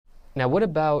Now, what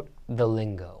about the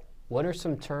lingo? What are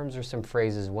some terms or some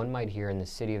phrases one might hear in the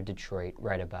city of Detroit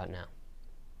right about now?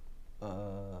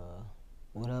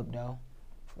 What up, though?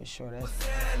 For sure, that's...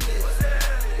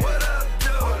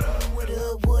 What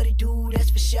up, what it do, that's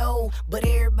for sure. But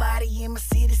everybody in my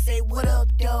city say, what up,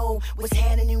 though? What's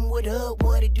happening, what up,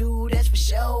 what it do, that's for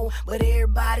sure. But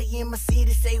everybody in my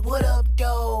city say, what up,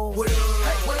 though? What up,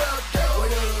 what up, though?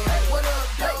 What up, what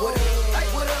up, though? What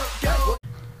up, what up, though?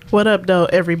 What up, though,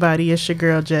 everybody? It's your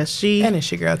girl, Jess G. And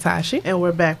it's your girl, Tashi. And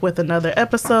we're back with another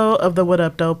episode of the What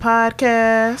Up, Though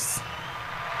podcast.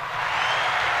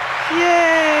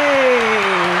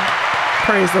 Yay!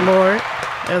 Praise the Lord,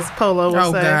 as Polo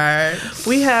would say. God.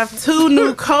 We have two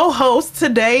new co-hosts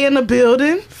today in the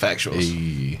building.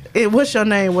 Factuals. What's your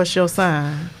name? What's your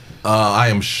sign? I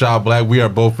am Shaw Black. We are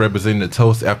both representing the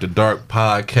Toast After Dark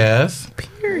podcast.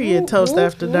 Period. Toast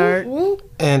After Dark.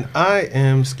 And I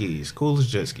am Skis, cool as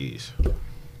jet skis.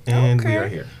 And we are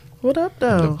here. What up,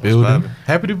 though? Building.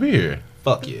 Happy to be here.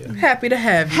 Fuck yeah. Happy to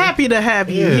have you. Happy to have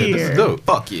you Yeah, here. this is dope.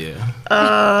 Fuck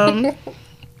yeah.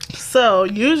 So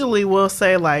usually we'll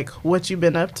say like what you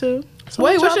been up to. So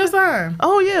Wait, what what's y'all your sign?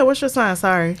 Oh yeah, what's your sign?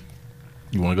 Sorry.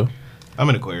 You want to go? I'm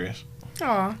an Aquarius.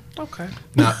 Oh, okay.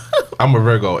 Now, I'm a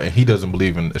Virgo, and he doesn't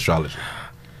believe in astrology.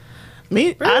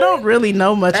 Me, I don't really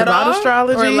know much At about all?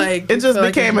 astrology. Or, like, it just feel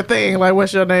like became a thing. Like,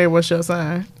 what's your name? What's your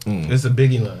sign? It's a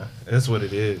biggie line. That's what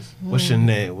it is. What's your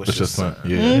name? What's It's your just fun. sign?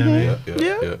 Yeah,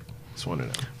 Yeah. yeah. It's one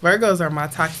of them. Virgos are my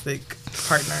toxic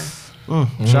partner.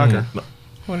 Shocker. No,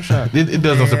 What a shock. it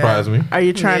doesn't surprise me. Are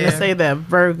you trying to Yeah. say that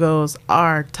Virgos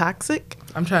are toxic?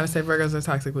 I'm trying to say Virgos are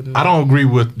toxic with me. I don't agree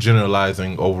with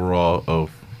generalizing overall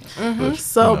of. but,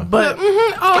 So, you know. but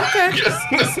Oh,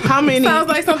 okay. how many Sounds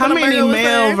like something how a many Virgo would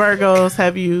male say. Virgos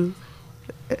have you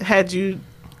had you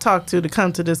talked to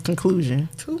come to this conclusion?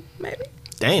 2, maybe.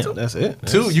 Damn, that's it.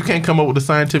 Two, you can't come up with a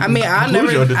scientific I mean,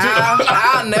 conclusion on the two.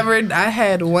 I'll never, I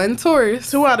had one Taurus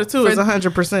 2 out of 2 is For-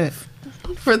 100%.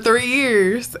 for 3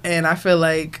 years, and I feel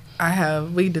like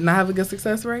we did not have a good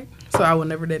success rate, so I will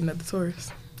never date another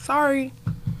Taurus. Sorry.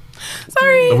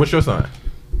 What's your sign?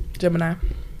 Gemini.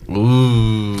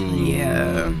 Ooh.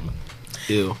 Yeah.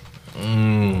 Ew.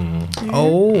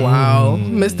 Oh, wow.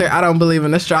 Mr. I don't believe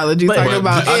in astrology But- talking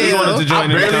about I just wanted to ew.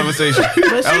 join in the conversation.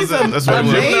 But she's that's a what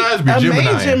it was. Geminis be May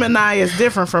Gemini. Gemini is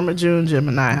different from a June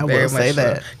Gemini. I will say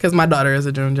that. Because my daughter is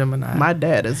a June Gemini. My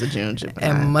dad is a June Gemini.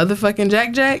 and motherfucking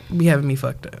Jack be having me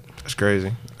fucked up. That's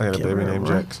crazy. I got a baby named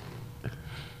Jax.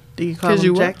 Do you call 'Cause him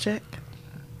you Jack what? Jack?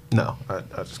 No, I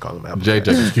just call him Apple J.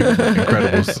 Jack is cute.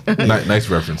 Incredibles. Nice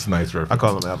reference. Nice reference. I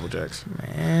call him Apple Jacks.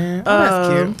 Man. Oh,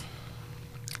 that's cute.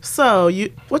 So,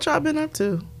 what y'all been up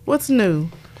to? What's new?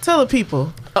 Tell the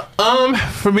people.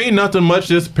 For me, nothing much.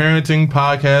 Just parenting,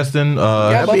 podcasting. Y'all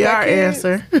That'll be got our kids?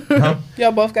 answer.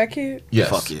 Y'all both got kids? Yes.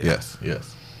 Fuck yeah. Yes.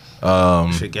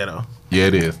 Shit ghetto. Yeah,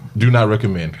 it is. Do not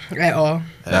recommend. At all.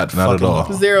 Not at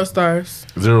all. 0 stars.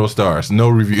 0 stars. No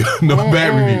review. No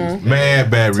bad reviews.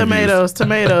 Bad reviews.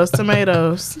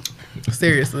 Tomatoes.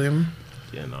 Seriously.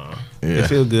 You know. Yeah. It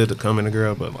feel good to come in a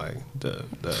girl, but like the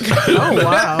Oh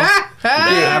wow.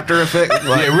 after effect.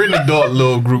 Like, Yeah, we're an adult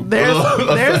little group. There's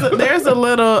a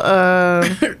little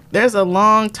there's a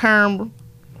long-term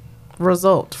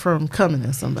result from coming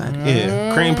in somebody.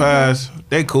 yeah, cream pies,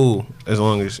 they cool as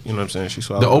long as you know what I'm saying. She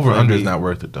swallowed The over-under is meat not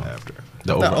worth it, though. after.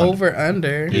 The The over-under.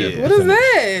 over-under. Yeah. What is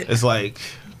that? It's like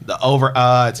the over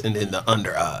odds and then the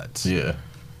under odds. Yeah.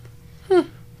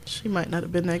 She might not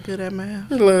have been that good at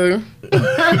math. Look.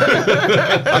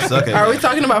 I suck at Are we that.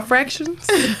 talking about fractions?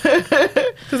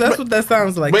 Because that's what that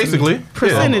sounds like. to me. Basically.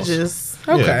 Percentages.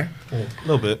 Okay. A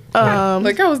little bit.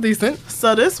 Like, I was decent.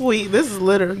 So this week, this is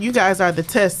literally, you guys are the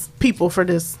test people for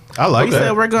this. I like We that.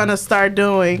 said we're going to start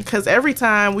doing, because every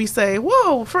time we say,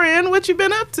 whoa, friend, what you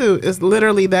been up to? It's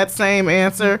literally that same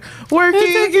answer. Working,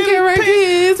 Taking care of our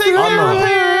kids. taking care of our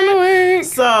parents. Work.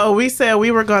 So we said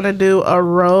we were going to do a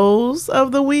rose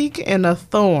of the week and a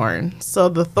thorn. So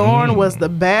the thorn was the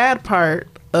bad part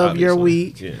of your Obviously,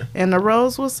 week, yeah. and the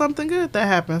rose was something good that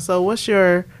happened. So what's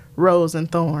your rose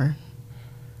and thorn?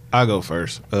 I'll go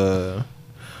first. My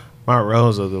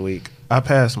rose of the week. I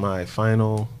passed my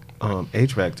final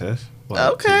HVAC test.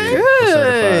 Like, Okay. to be a Good.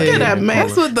 certified Get that unit man.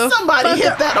 That's what the Somebody fuck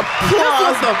hit that applause. That's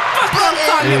what the fuck I'm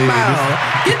talking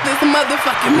about. Get this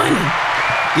motherfucking money.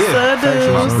 Yeah,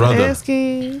 Seduce, My brother.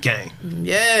 asking. gang.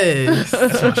 Yes.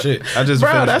 That's my shit. I just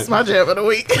Bro, finished that's it. my jam of the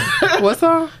week. What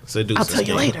song? Seduce I'll tell you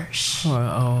gang. later. Shh.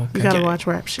 Oh, You gotta Okay. watch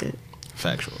rap shit.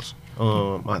 Factuals.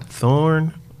 My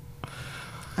thorn.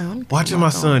 I don't think Watching my my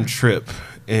thorn. son trip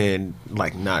and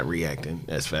like not reacting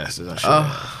as fast as I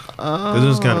should. Because it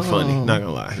was kind of funny. Not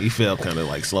gonna lie, he fell kind of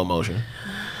like slow motion.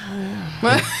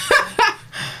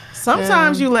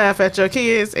 Sometimes you laugh at your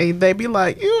kids and they be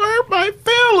like, "You hurt my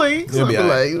feelings." You'll be I'm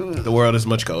alright. like, The world is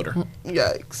much colder.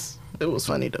 yikes. It was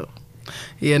funny though.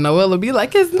 Yeah, Noelle will be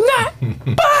like, it's not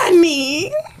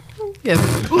funny. Yes,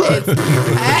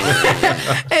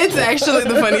 it's actually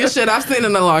the funniest shit I've seen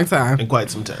in a long time. In quite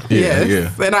some time. Yeah,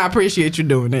 Yes, and I appreciate you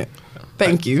doing it.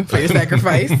 Thank you for your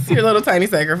sacrifice, your little tiny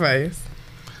sacrifice.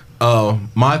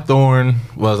 My thorn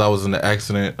was I was in an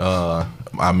accident.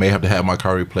 I may have to have my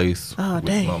car replaced. Oh, I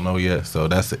dang. don't know yet, so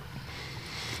that's it.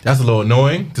 That's a little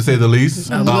annoying, to say the least.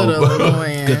 A little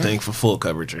annoying. Good thing for full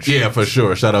coverage. Yeah, for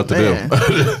sure. Shout out to Man.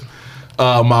 them.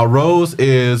 My rose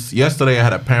is yesterday. I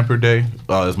had a pamper day.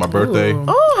 It's my birthday. Ooh.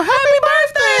 Oh, happy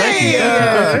birthday! Thank you.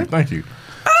 Yeah. Thank you.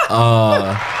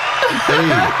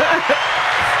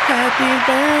 Happy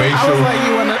birthday. Facial. I was like,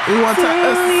 you want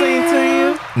us to sing to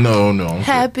you? No.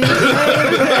 Happy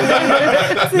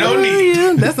birthday. No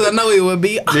need. That's what I know it would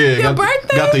be. Oh, Yeah, your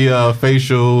birthday. got the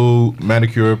facial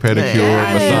manicure, pedicure,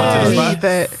 Yeah, massage. I need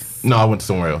that. No, I went to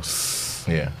somewhere else.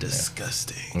 Yeah.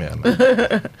 Disgusting. Yeah. No.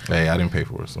 Hey, I didn't pay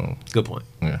for it, so Good point.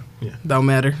 yeah. Don't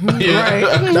matter. Yeah.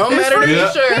 Right. Don't matter to me,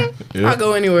 Yeah. sure. Yeah. I'll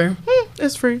go anywhere.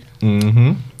 It's free.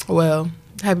 Mm-hmm. Well,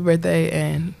 happy birthday,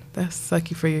 and that's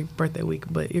sucky for your birthday week,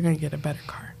 but you're going to get a better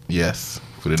car. Yes.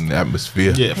 Put it in the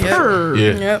atmosphere. Yeah. For Yep. sure.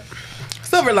 Yeah. Yep.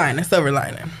 Silver lining, silver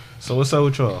lining. So what's up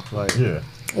with y'all? Like, Yeah.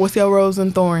 What's your rose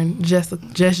and thorn, Jess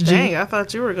G? Dang, I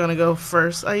thought you were gonna go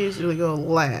first. I usually go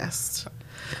last.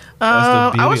 the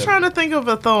I beauty was of trying to think of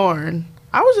a thorn.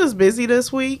 I was just busy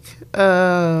this week,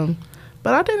 but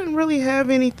I didn't really have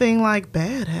anything like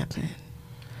bad happen.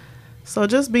 So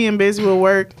just being busy with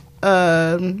work.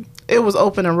 It was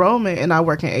open enrollment, and I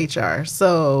work in HR.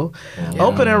 So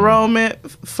open enrollment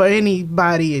for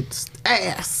anybody, it's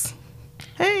ass.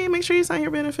 Hey, make sure you sign your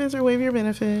benefits or waive your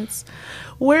benefits.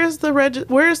 Where's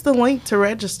the link to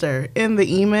register? In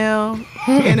the email,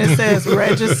 and it says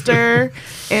register,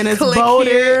 and it's Click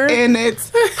bolded, here. and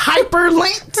it's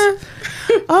hyperlinked.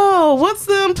 Oh, what's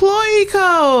the employee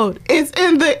code? It's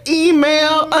in the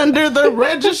email under the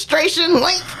registration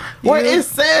link where it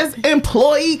says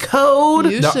employee code.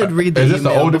 You should read the Is this the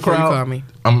email older before you crowd? call me.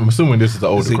 I'm assuming this is the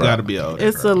older it crowd. got to be out.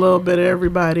 It's a little bit of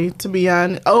everybody, to be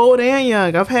honest. Old and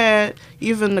young. I've had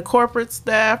even the corporate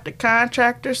staff, the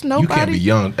contractors, You can't be nobody.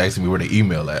 young asking me where the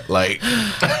email at. Like,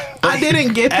 I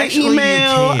didn't get the Actually, you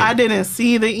email. can. I didn't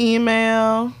see the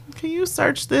email. Can you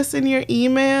search this in your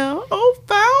email? Oh,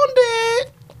 found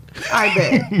it. I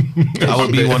bet. I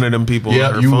would be one of them people Yeah,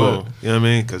 on her you phone. would. You know what I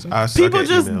mean? Because I suck People at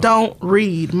just email. don't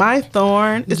read. My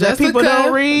thorn is that people Jessica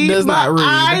don't read. does not but read.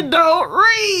 I don't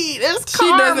read. It's She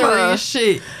karma. doesn't read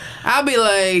shit. I'll be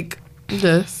like,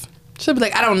 she'll be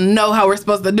like, I don't know how we're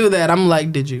supposed to do that. I'm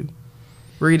like, did you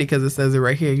read it? Because it says it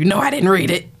right here. You know I didn't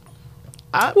read it.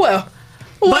 Well,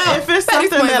 But if it's something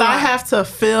explains that a I lot. have to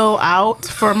fill out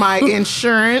for my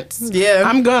insurance, Yeah.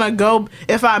 I'm gonna go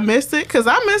if I missed it, because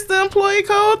I missed the employee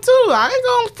code too. I ain't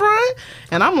gonna front.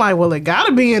 And I'm like, well, it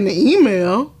gotta be in the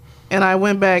email. And I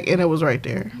went back and it was right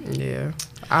there. Yeah.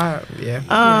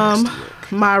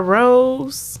 My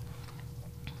rose,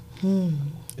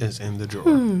 It's in the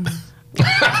drawer.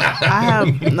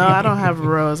 I don't have a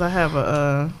rose. I have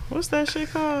a what's that shit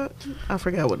called? I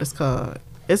forgot what it's called.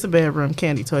 It's a bedroom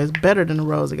candy toy. It's better than a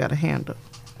rose. It got a handle.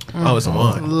 Oh, it's a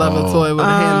wand. Love a toy with a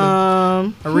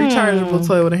handle. A rechargeable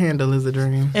toy with a handle is a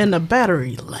dream. And the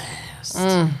battery lasts.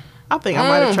 I think I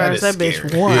might have charged That that is bitch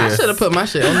scary. once. I should have put my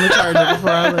shit on the charger before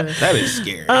I left. That is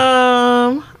scary.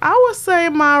 I would say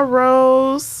my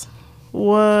rose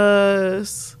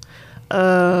was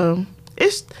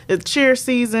it's cheer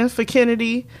season for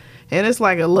Kennedy, and it's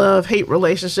like a love-hate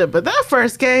relationship. But that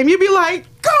first game, you'd be like,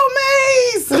 "Go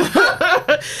Maze!"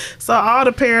 So all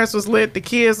the parents was lit, the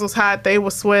kids was hot, they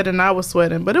was sweating, I was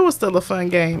sweating, but it was still a fun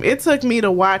game. It took me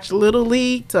to watch Little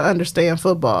League to understand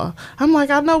football. I'm like,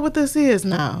 I know what this is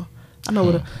now.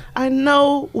 I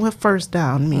know what first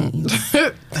down means.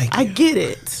 Thank I you. get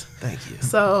it. Thank you.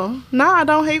 So, I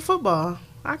don't hate football.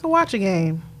 I can watch a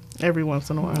game every once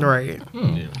in a while. Right.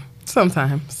 Yeah.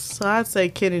 Sometimes. So, I'd say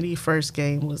Kennedy first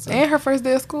game was And her first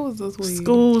day of school was this week.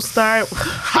 school start.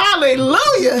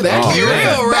 Hallelujah! That's Oh, real,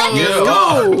 yeah. Rose.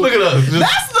 Yeah. School. Look at us. Just-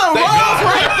 That's the rose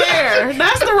right there.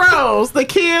 That's the rose. The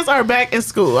kids are back in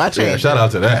school. I yeah, changed. shout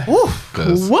out to that. Woo.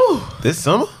 'Cause- Woo. This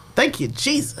summer? Thank you,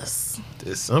 Jesus.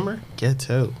 This summer?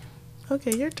 Ghetto.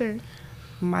 Okay, your turn.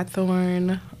 My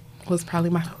thorn was probably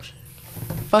my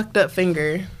fucked up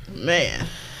finger. Man,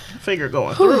 finger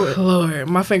going through it. Lord,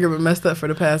 my finger been messed up for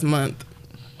the past month.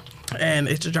 And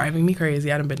it's just driving me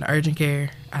crazy. I done been to urgent care.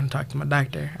 I done talked to my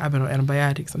doctor. I've been on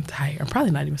antibiotics. I'm tired. I'm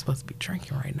probably not even supposed to be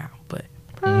drinking right now. But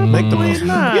Make the most.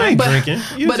 not. You ain't But- drinking.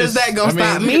 You is just- that gonna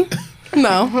I mean, stop me?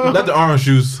 No. Let the orange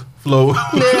juice flow.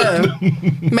 Yeah.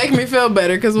 Make me feel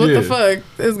better, because what Yeah. the fuck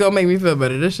is going to make me feel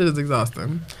better? This shit is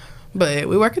exhausting. But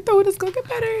we working through it. It's going to get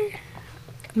better.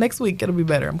 Next week, it'll be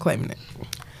better. I'm claiming it.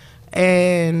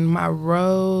 And my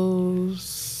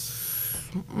rose...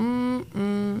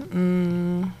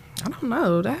 I don't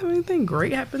know. Did I have anything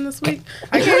great happen this week?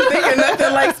 I can't think of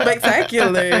nothing like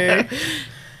spectacular.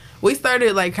 We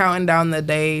started like counting down the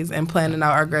days and planning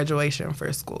out our graduation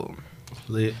for school.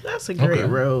 Lit. That's a great Okay.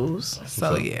 rose.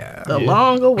 So yeah, The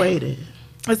long awaited.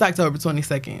 it's October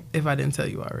 22nd. If I didn't tell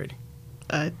you already,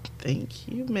 I think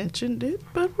you mentioned it,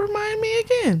 but remind me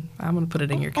again. I'm gonna put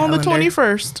it in your On calendar. the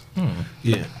 21st.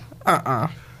 Yeah.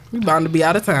 You bound to be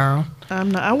out of town.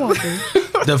 I won't be.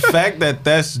 The fact that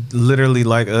that's literally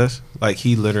like us, like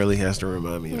he literally has to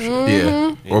remind me of shit.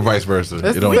 Yeah. Or vice versa.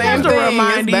 That's It the don't same have to thing.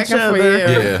 remind It's back each and forth.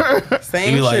 other. Yeah. Same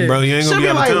He be like, shit. bro, you ain't She'll gonna be be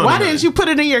out of like, town why tonight." didn't you put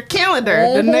it in your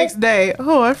calendar the next day?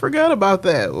 Oh, I forgot about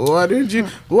that. Why didn't you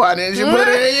put it in your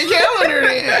calendar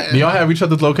then? Do y'all have each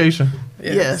other's location?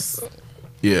 Yes.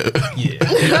 Yeah.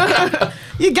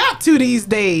 You got to these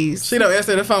days. She don't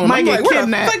answer the phone. Might I'm get like, where the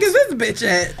kidnapped. fuck is this bitch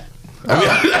at?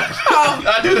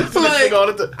 I do this Like, all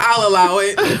the time. I'll allow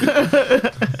it.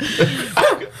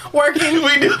 Working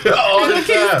We do it all in the the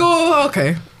kids' time. school.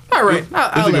 Okay. All right.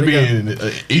 I'll This let nigga be it go.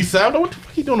 in East Side. What the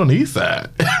fuck he doing on the East Side?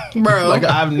 Bro, Like,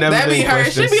 I've never that be been her.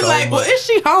 She questioned be so like, well, much. is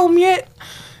she home yet?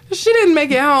 She didn't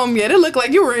make it home yet. It looked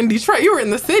like you were in Detroit. You were in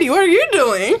the city. What are you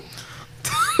doing?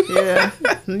 Yeah.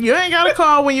 You ain't got to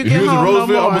call when you If get you was in home no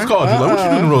Roseville, I more. almost called you. Like, what you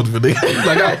doing in Roseville? Nigga?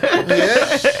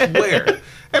 Like, Where?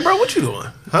 Hey, bro, what you doing?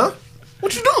 Huh?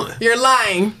 What you doing? You're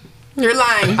lying. You're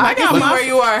lying. I can got see my- where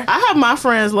you are. I have my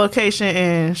friend's location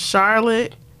in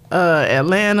Charlotte,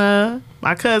 Atlanta,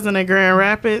 my cousin in Grand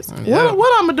Rapids. Yeah.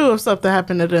 What I'm going to do if something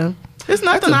happened to them? There's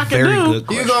nothing I can Very do. good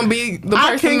You're question. gonna be the person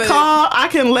I can that call. I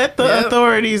can let the Yep.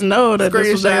 authorities know that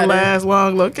this was their Screenshot it. last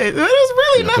long location. There's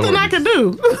really The nothing I can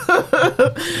do.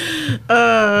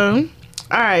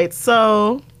 All right,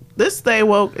 so this Stay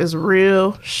Woke is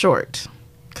real short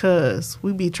because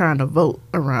we be trying to vote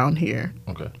around here.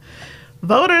 okay.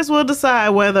 Voters will decide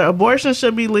whether abortion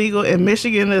should be legal in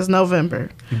Michigan this November.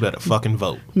 You better fucking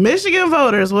vote. Michigan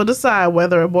voters will decide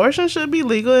whether abortion should be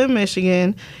legal in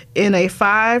Michigan. In a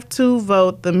 5-2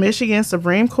 vote, the Michigan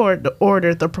Supreme Court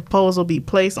ordered the proposal be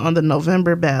placed on the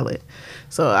November ballot.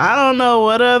 So I don't know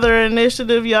what other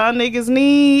initiative y'all niggas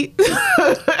need.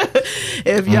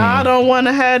 If y'all don't want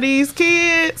to have these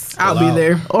kids, I'll be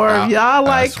there. or if y'all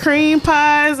like I'll- cream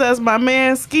pies, as my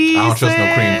man Ski I don't trust no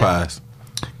said, cream pies.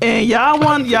 and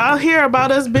y'all hear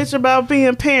about us bitch about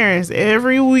being parents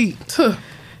every week.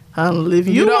 If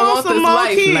you, don't want want some this more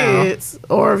life now. kids,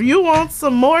 or if you want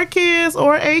some more kids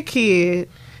or a kid,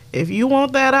 if you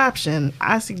want that option,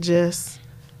 I suggest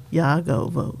y'all go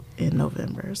vote in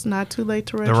November. It's not too late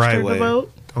to The register right to way.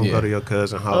 vote. Don't Yeah. go to your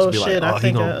cousin's house Oh, and be shit, I like,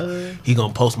 think he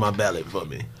gonna post my ballot for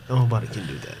me. Nobody can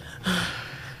do that.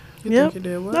 Yep, you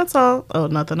did what? that's all. Oh,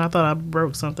 nothing. I thought I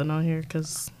broke something on here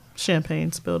because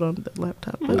champagne spilled on the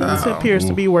laptop, but it appears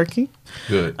to be working.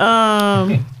 Good.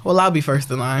 Well, I'll be first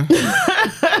in line.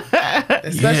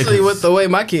 Especially with the way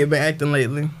my kid been acting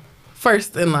lately.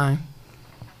 First in line.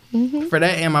 For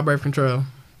that and my birth control.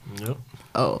 Yep.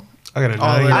 Oh, I got a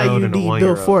All of 9-year-old and a IUD 1-year-old.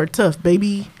 built for tough,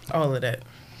 baby. All of that.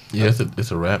 Yeah,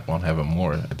 it's a wrap on having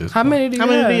more at this How point. many do you How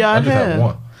many have? do y'all I just have have?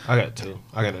 one. I got 2.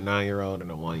 I got a 9-year-old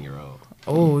and a 1-year-old.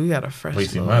 Oh, you got a fresh Wait,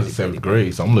 see, little mine's the 7th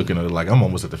grade, so I'm looking at it like I'm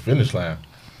almost at the finish line.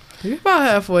 You're about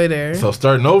halfway there. So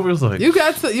starting over is like You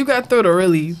got through the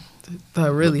really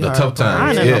the hard tough part.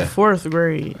 times. Mine in the Yeah. 4th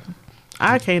grade.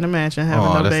 I can't imagine having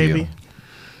Aw, no that's baby. young.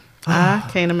 I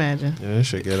can't imagine. Yeah, this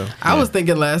shit get him. I was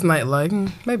thinking last night, like,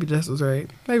 maybe Jess was right.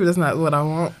 Maybe that's not what I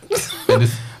want. And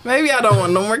it's- Maybe I don't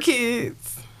want no more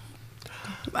kids.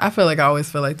 I feel like I always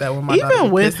feel like that when my daughter Even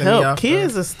be with pissing me help, off,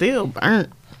 kids are still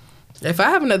burnt. though. If I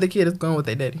have another kid, it's going with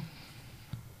their daddy.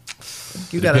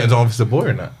 You it depends on if it's a boy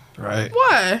or not. Right.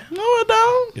 Why? No, it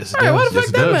don't. Yes, it Right, why does. the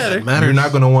fuck that matter? You're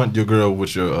not gonna want your girl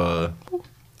with your.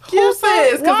 Who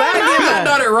says? Because Why I get my not?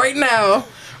 daughter right now.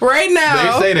 Right They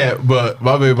now. say that, but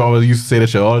my baby mama used to say that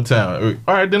shit all the time.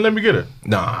 All right, then let me get her.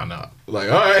 Nah. Like,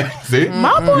 all right, see,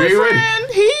 My You ain't ready. boyfriend,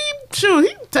 he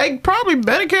take probably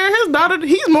better care of his daughter.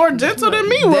 He's more gentle than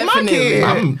me with my Definitely. kid.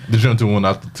 I'm the gentle one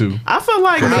out the two. I feel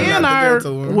like I'm men not the are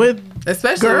gentle one. with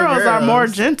Especially girls with are more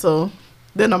girls. gentle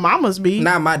than the mamas be.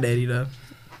 Not my daddy, though.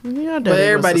 Yeah, But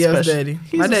everybody else daddy.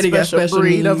 He's My daddy a got special special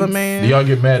breed of a needs. Do man. y'all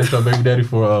get mad at your baby daddy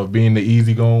for being the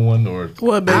easygoing one, or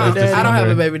What baby I don't daddy? have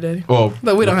a baby daddy. well,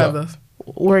 But we don't have those.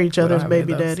 We're each other's have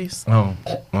baby any of those. daddies.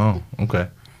 Oh, okay.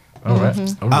 All right.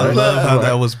 Mm-hmm. All I right. love how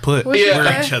that was put. What you We're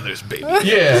say? each other's baby.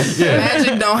 Yeah, yeah.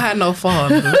 Magic don't have no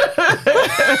father. You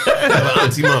have an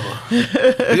auntie mama. You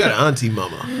got an auntie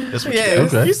mama. That's what Yes. you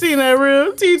got. Okay. You seen that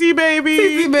real TT baby?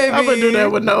 TT baby. I'm gonna do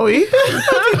that with Noe. I'm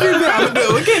gonna do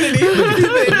it with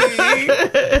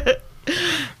Kennedy.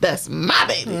 That's my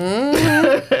baby.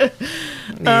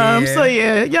 Yeah. So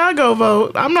yeah, y'all go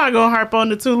vote. I'm not gonna harp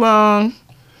on it too long.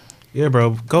 Yeah,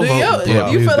 bro. Go Do vote. Yeah,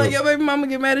 you please feel do. like your baby mama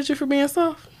get mad at you for being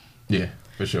soft? Yeah,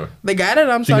 for sure. The guy that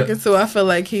I'm She got- talking to, I feel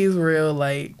like he's real.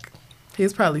 Like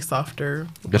he's probably softer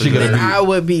Does she gotta than be- I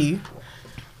would be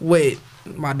with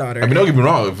my daughter. I mean, don't get me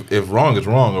wrong. If wrong is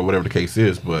wrong or whatever the case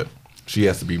is, but she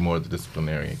has to be more the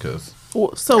disciplinarian because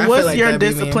So I feel what's like your that'd be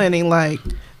me. disciplining? Like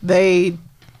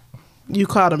you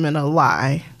caught them in a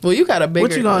lie. Well, you got a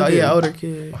bigger, you gonna do? yeah, older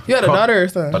kid. You had a daughter or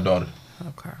son? a daughter.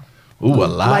 Okay. Ooh, a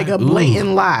lie. Like a blatant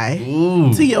lie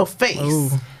Ooh. to your face. Ooh.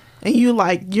 And you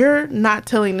like, you're not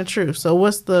telling the truth. So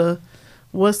what's the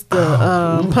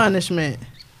punishment?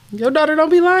 Your daughter don't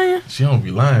be lying. She don't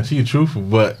be lying. She truthful,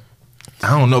 but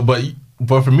I don't know. But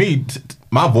for me,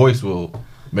 my voice will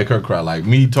make her cry. Like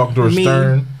me talking to her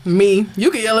stern, Me.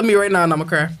 You can yell at me right now and I'ma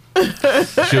cry.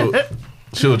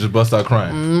 she'll just bust out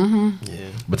crying. Mm-hmm. Yeah.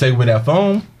 But take away that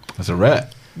phone, that's a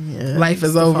wrap. Yeah. Life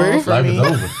is the over. phone for Life me. is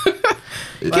over.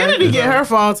 Kennedy get her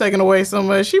phone taken away so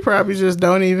much, she probably just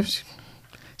don't even.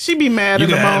 She be mad You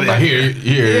in the can have moment. Like here,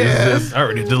 Yeah. it's just I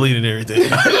already deleted everything.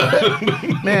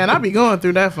 Man, I be going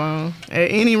through that phone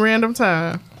at any random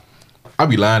time. I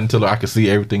be lying until I can see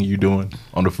everything you doing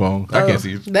on the phone. I can't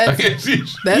see. I that's- can't see.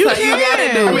 That's You how you gotta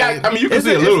can. do I mean, it. I mean, you can It's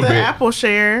see a little the bit. Apple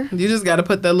share. You just gotta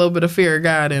put that little bit of fear of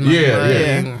God in. 'em. Yeah, Like,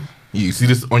 yeah. You see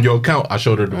this on your account? I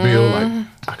showed her the bill. Like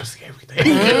I can see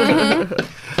everything.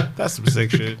 That's some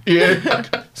sick shit. Yeah.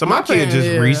 So my kid just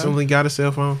Yeah. recently got a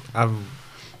cell phone.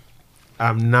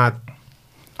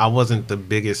 I wasn't the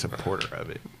biggest supporter of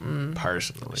it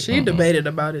personally. She debated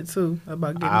about it too,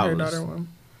 about getting I her was- daughter one.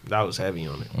 I was heavy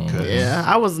on it. 'Cause, Yeah,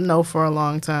 I was no for a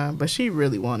long time, but she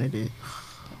really wanted it.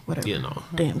 Whatever. you know.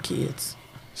 Damn kids.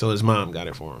 So his mom got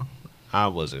it for him. I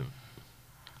wasn't.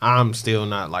 I'm still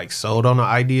not like sold on the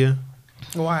idea.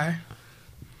 Why?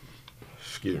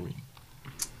 Excuse me.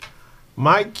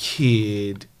 My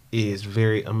kid is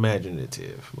very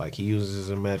imaginative. Like he uses his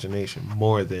imagination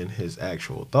more than his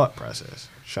actual thought process.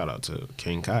 Shout out to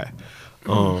King Kai.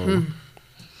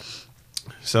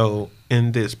 So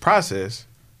in this process,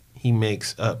 he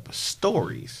makes up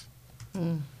stories.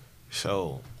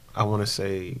 So I want to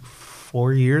say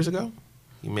 4 years ago,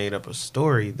 he made up a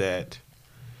story that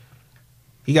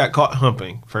he got caught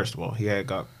humping. First of all, he had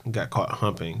got caught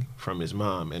humping from his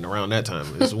mom, and around that time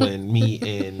is when me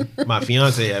and my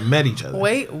fiance had met each other.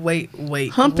 Wait.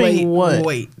 Humping what?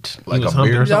 Wait. Like was a beer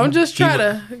or humping. something? Don't just try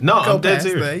to No, go I'm dead past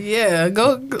serious. that. Yeah,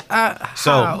 go.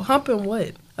 So- How? Humping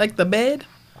what? Like the bed?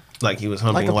 Like he was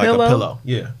humping Like a like a pillow? pillow.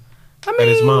 Yeah, I at mean,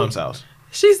 his mom's house.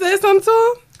 She said something to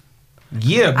him.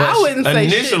 Yeah, but I wouldn't say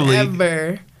shit initially,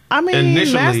 ever. I mean, Initially,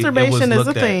 it was masturbation is a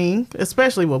looked at- thing,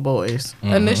 especially with boys.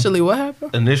 Initially, what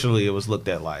happened? initially it was looked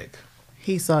at like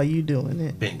He saw you doing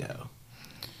it. bingo.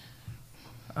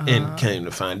 And came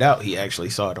to find out, he actually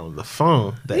saw it on the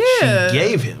phone that Yeah. she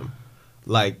gave him,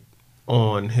 like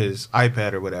on his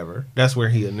iPad or whatever. That's where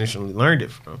he initially learned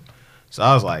it from. So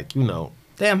I was like, you know,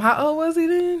 Damn, how old was he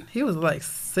then? He was like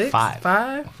 6, Five.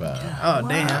 5? Oh,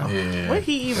 damn. Yeah. What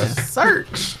he even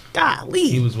search? Golly.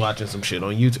 he was watching some shit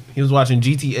on YouTube. He was watching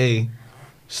GTA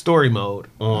story mode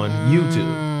on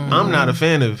YouTube. I'm not a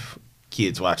fan of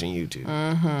kids watching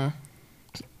YouTube.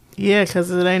 Yeah, because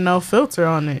it ain't no filter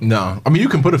on it. No, I mean you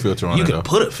can put a filter on You it can though.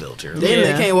 put a filter. Then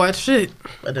Yeah. they can't watch shit.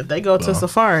 But if they go to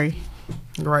Safari,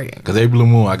 Right. Cause every blue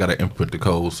moon I gotta input the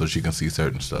code so she can see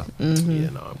certain stuff. Yeah,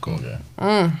 no, I'm cool.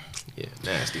 Yeah,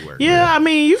 nasty work. yeah, I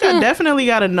mean, you definitely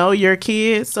got to know your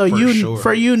kids. So sure.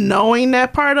 for you knowing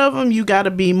that part of them, you got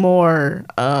to be more,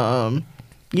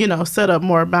 set up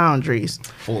more boundaries.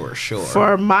 for sure.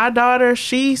 For my daughter,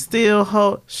 she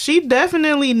still she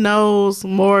definitely knows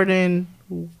more than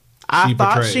I She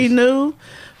thought portrays. she knew.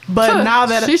 But now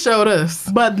that she showed us.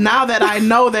 But now that I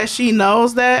know that she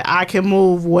knows that, I can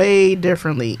move way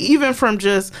differently. Even from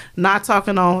just not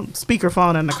talking on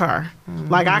speakerphone in the car.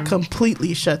 Like, I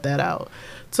completely shut that out.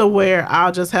 To where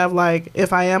I'll just have, like,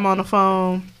 if I am on the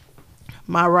phone,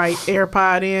 my right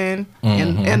AirPod in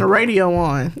and the radio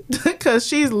on. Because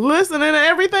she's listening to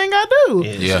everything I do.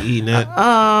 Yeah, Yeah. she eating that.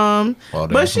 All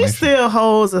the But she information. still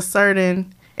holds a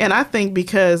certain And I think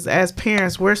because as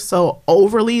parents, we're so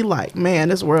overly like, man,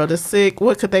 this world is sick.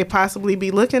 What could they possibly be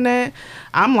looking at?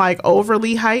 I'm like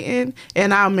overly heightened.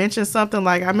 And I'll mention something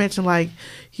like,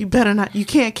 you better not, you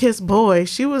can't kiss boys.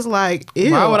 She was like,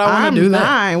 ew, Why would I want to do that?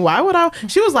 9. Why would I?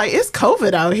 She was like, it's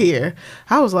COVID out here.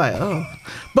 I was like, oh.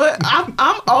 But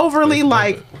I'm overly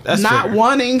like That's not fair.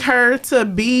 wanting her to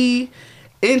be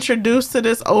introduced to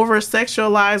this over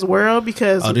sexualized world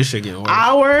because Oh, this shit getting worse.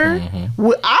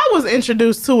 I was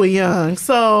introduced to it young,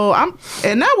 so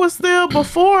and that was still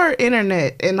before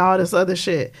internet and all this other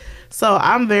shit. So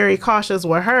I'm very cautious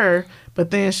with her,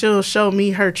 but then she'll show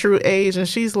me her true age and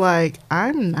she's like,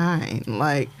 I'm 9.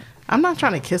 Like, I'm not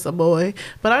trying to kiss a boy,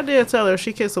 but I did tell her if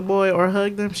she kissed a boy or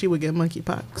hugged them, she would get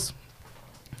monkeypox.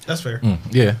 That's fair.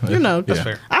 Yeah. You know, That's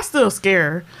fair. I still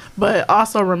scare her, but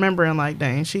also remembering like,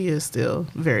 dang, she is still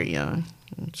very young.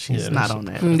 She's Yeah, not that's- on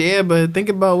that. Yeah, but think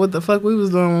about what the fuck we was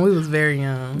doing when we was very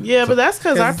young. Yeah, but that's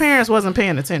because our 'Cause- parents wasn't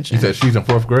paying attention. You said she's in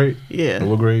 4th grade? Yeah.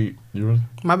 What grade you in?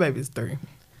 My baby's 3.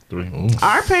 3. Ooh.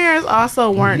 Our parents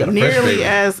also weren't got a fresh nearly baby.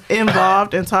 as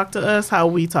involved and talk to us how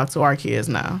we talk to our kids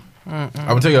now. I'm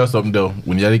gonna tell y'all something though.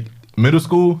 When y'all middle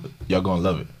school, y'all gonna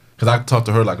love it. Cause I talk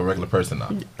to her like a regular person now.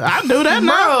 I do that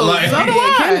now. Bro, Like- so do yeah,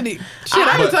 I. Kennedy. Shit,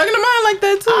 I be But- talking to mine like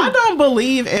that too. I don't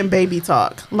believe in baby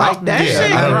talk. Like Oh, that yeah,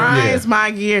 shit I don't- grinds yeah.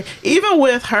 my gear. Even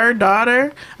with her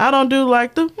daughter, I don't do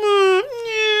like the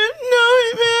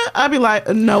I be like,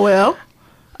 Noelle,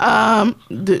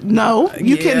 no,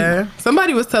 you can.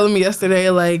 Somebody was telling me yesterday,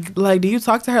 like, do you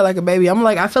talk to her like a baby? I'm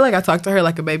like, I feel like I talk to her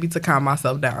like a baby to calm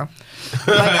myself down.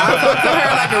 Like, I talk to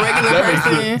her like a regular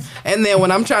person, and then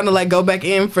when I'm trying to like go back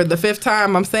in for the 5th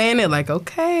time, I'm saying it like,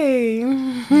 okay,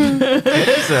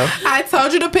 So, I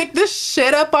told you to pick this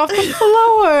shit up off the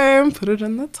floor and put it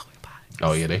in the toy box,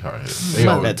 Oh yeah, they hard. They that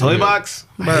always toy do box,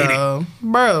 I hate it.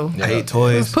 bro. Yeah. I hate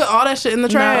toys. Put all that shit in the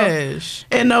trash.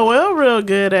 And Noelle real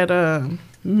good at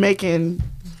making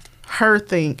her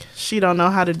think she don't know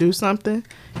how to do something.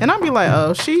 And I'll be like,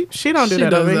 oh, she don't do She that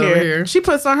does over it over here. here. She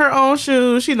puts on her own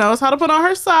shoes. She knows how to put on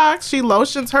her socks. She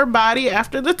lotions her body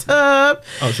after the tub.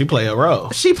 Oh, she play a role.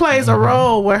 She plays a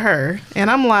role with her.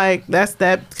 And I'm like, that's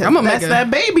that I'ma make that's a-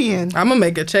 that baby in. I'm gonna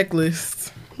make a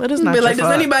checklist. But it's not Be your like, does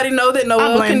fault. anybody know that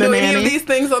Noelle blame can the do any of nanny. these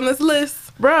things on this list?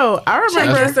 Bro, I Check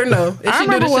remember yes or no. If I she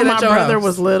do remember the when shit my at your brother house.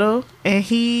 was little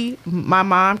and my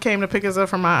mom came to pick us up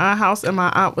from my aunt's house and my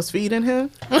aunt was feeding him.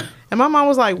 And my mom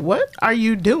was like, what are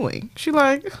you doing? She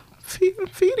like,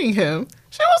 feeding him.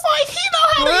 She was like, he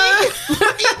know how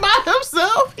to eat by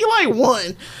himself. He like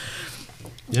 1.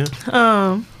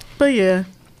 Yeah. But yeah,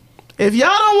 if y'all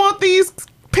don't want these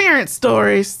parent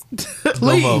stories,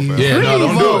 No more, bro. Yeah, no,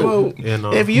 don't do it. Yeah,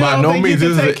 no. if you By don't no think means you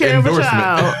this can is take an care of a endorsement.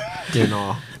 child, Yeah,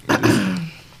 no.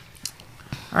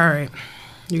 All right.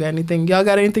 You got anything? Y'all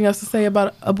got anything else to say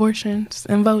about abortions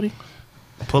and voting?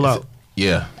 Pull out.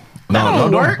 Yeah. don't No,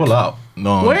 don't work. pull out.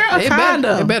 No. wear a It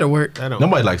condom. better work. That don't.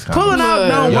 Nobody likes condoms. Pulling out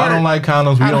don't Y'all work. don't like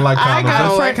condoms. We don't like condoms. I got I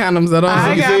don't like condoms at all.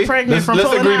 I You got see? pregnant from let's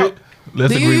pulling agree out.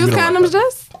 let's Do you agree we use don't like condoms,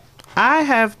 that. Jess? I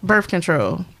have birth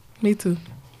control, Me too.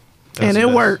 That's and the it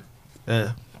best. worked.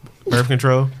 Yeah. Birth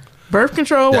control. Birth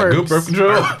control Yeah, works. good birth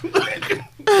control.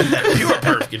 Pure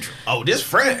birth control. Oh, this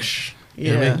fresh.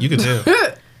 You know what I Yeah. mean? You can tell.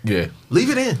 Yeah. Leave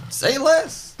it in. Say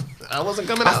less. I wasn't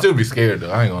coming I out. still be scared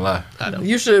though. I ain't gonna lie.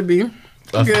 You should be.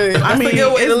 Good. I mean, That's a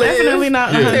good way it's to live. definitely not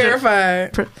I'm 100.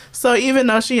 terrified. So even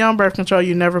though she on birth control,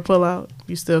 you never pull out.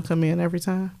 You still come in every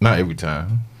time. Not every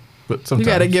time, but You sometimes.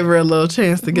 got to give her a little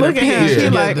chance to get Look her at him. pH She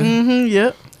together. like,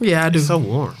 yep. Yeah, I do. It's so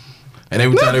warm. And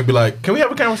every time they'd be like, "Can we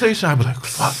have a conversation?" I'd be like,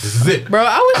 "Fuck, this is it." Bro,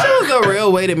 I wish there was a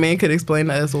real way that men could explain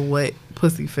to us what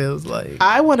pussy feels like.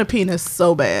 I want a penis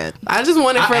so bad. I just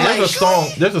want it for There's like. a song.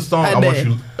 There's a song I I want did.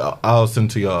 you. I'll send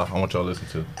to y'all. I want y'all to listen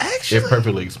to. Actually. It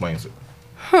perfectly explains it.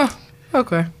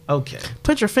 Okay. Okay.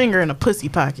 Put your finger in a pussy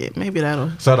pocket. Maybe that'll.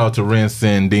 Shout out to Ren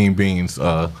Sin Dean Beans.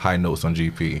 High Notes on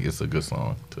GP. It's a good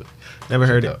song. Never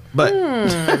heard Check it. But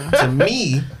to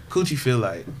me, coochie feel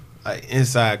like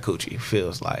inside coochie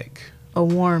feels like A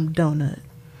warm donut.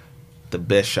 the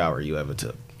best shower you ever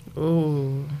took.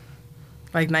 Ooh.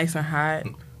 Like nice and hot.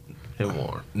 And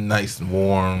warm. Nice and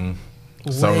warm.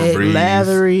 Summer Wet, breeze.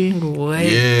 Lathery. What?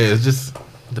 Yeah, it's just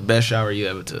The best shower you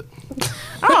ever took.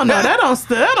 I don't know. That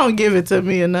don't give it to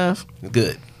me enough.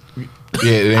 Good. yeah.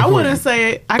 It ain't I for wouldn't me.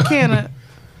 say I can't.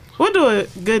 What do a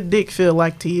good dick feel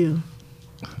like to you?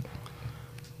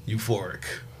 Euphoric.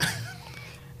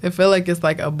 It feel like it's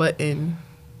like a button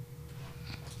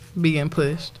being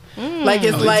pushed. Like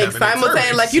it's Oh, like tapping that simultaneous.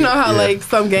 first. Like you know how Yeah. like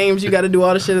some games you got to do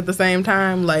all the shit at the same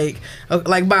time. Like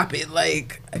bop it.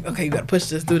 Like okay, you got to push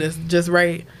this, do this just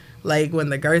right. Like when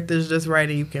the girth is just right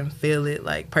and you can feel it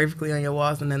like perfectly on your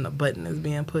walls, and then the button is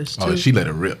being pushed. Oh, too. she let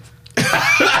it rip.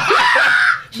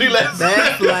 She let.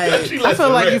 That's like. She I lets feel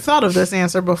it like rip. you thought of this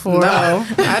answer before. No,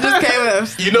 I just came up.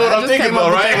 You know what I'm thinking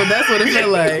about, right? That's what it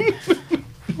felt like.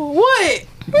 What?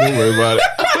 Don't worry about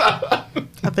it.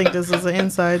 I think this is an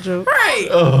inside joke. Right.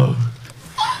 Oh.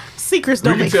 Secrets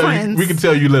don't make friends. We can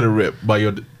tell you let it rip by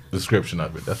your description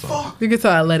of it. That's all. You can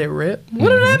tell I let it rip. What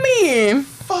does that mean?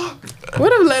 Fuck. What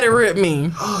does let it rip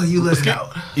mean? Oh, you let it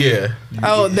out. Yeah.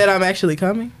 Oh, that I'm actually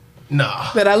coming?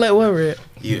 Nah. That I let what rip?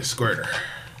 You a squirter.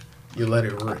 You let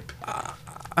it rip.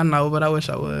 I know, but I wish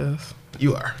I was.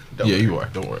 You are. Don't Yeah, worry. you are.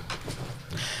 Don't worry.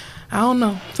 I don't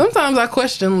know. Sometimes I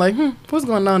question, like, what's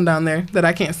going on down there that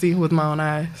I can't see with my own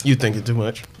eyes? You thinking too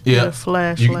much. Yeah. a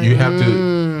flashlight. You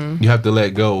have to let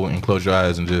go and close your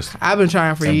eyes and just. I've been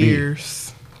trying for And be-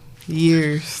 years.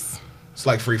 Years. It's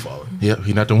like free falling. Yep,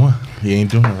 he not the one. He ain't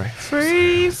doing it right.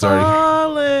 Free Sorry.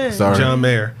 falling. Sorry. John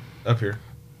Mayer up here.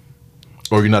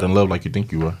 Or you're not in love like you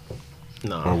think you are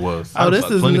No. or was. I Oh, this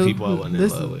fucked is plenty new. of people I wasn't in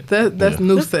this, love with. that's Yeah.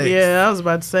 new sex. Yeah, I was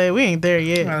about to say we ain't there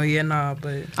yet. Oh, yeah, nah,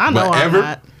 but I know I'm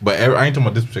not. But ever, I ain't talking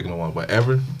about this particular one, but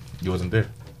ever, you wasn't there.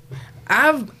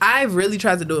 I've really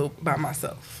tried to do it by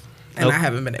myself, and Nope. I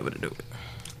haven't been able to do it.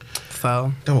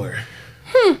 So Don't worry.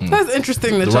 that's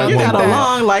interesting that The y'all right You think one. got a that.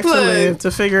 long life to Look, live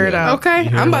to figure it out. Okay,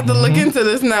 hear I'm about to me? look into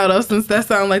this now though, since that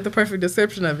sounds like the perfect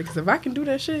description of it. Because if I can do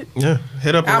that shit, Yeah.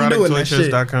 Hit up I'm doing that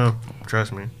shit. erotictoychest.com.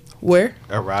 Trust me. where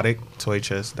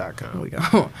Erotictoychest.com. we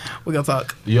go, we gonna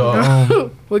talk.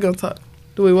 Yo, We gonna talk.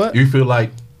 Do we what? you feel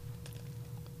like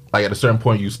at a certain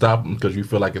point you stop because you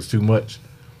feel like it's too much.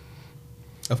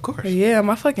 Of course. Yeah,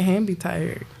 my fucking hand be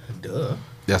tired. Duh.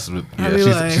 That's what. I Yeah, be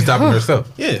like, she's stopping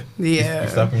herself. Yeah. Yeah,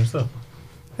 She's stopping herself.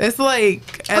 it's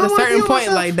like at I a wanna certain heal point,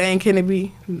 myself. like dang, can it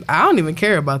be? I don't even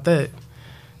care about that,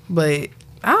 but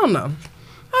I don't know.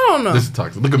 I don't know. This is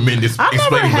toxic. Look at men just I never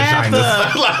explaining had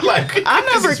vaginas. like, I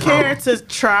never this is wrong. cared to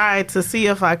try to see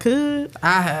if I could.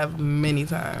 I have many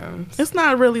times. It's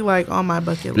not really like on my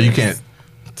bucket But list. you can't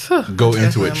go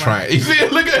into it Definitely trying. You see,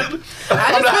 look at.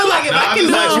 I just feel like if I can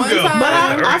do let it you one go. time,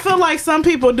 But I feel like some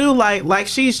people do like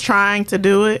she's trying to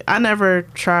do it. I never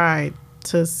tried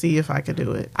to see if I could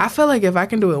do it. I feel like if I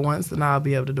can do it once, then I'll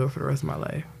be able to do it for the rest of my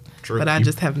life. True. But I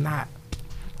just have not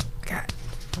got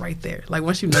right there. Like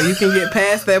once you know you can get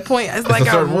past that point, it's like a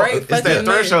I'm certain- right It's fucking that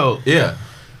there. threshold. Yeah,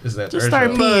 It's that Just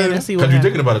start threshold. peeing and see what because you're happens.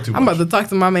 thinking about it too much. I'm about to talk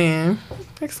to my man.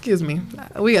 Excuse me.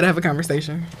 We gotta have a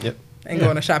conversation. Yep. And go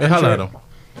on a shopping Hey, holla at trip. him.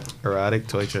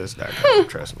 Erotictoychest.com.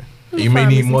 Trust me. You may find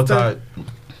me need some more stuff. time.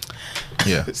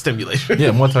 Yeah, Stimulation.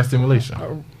 yeah, more time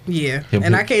stimulation. Yeah. Him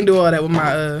And hit- I can't do all that with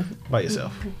my By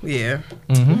yourself. yeah.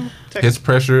 His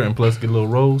pressure and plus get a little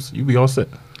rolls, you be all set.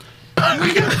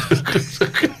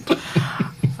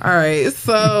 All right,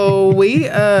 so we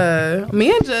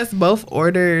me and Jess both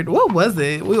ordered. What was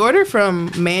it? We ordered from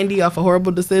Mandy off of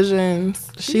Horrible Decisions.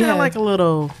 She had like a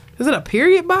little is it a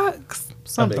period box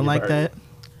something your like pardon? that.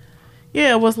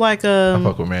 Yeah, it was like I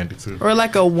fuck with Mandy too. or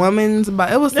like a woman's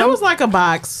box? It was. It was like a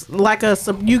box, like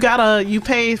you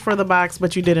pay for the box,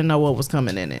 but you didn't know what was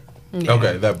coming in it.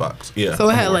 Okay, that box. Yeah. So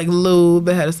it had like lube.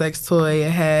 It had a sex toy.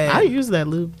 It had. I use that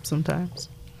lube sometimes.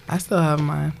 I still have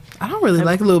mine. I don't really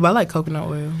like lube. I like coconut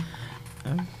oil.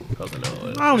 Coconut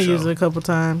oil. I only for use sure. it a couple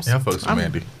times. Yeah, I fucks with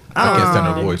Mandy. I can't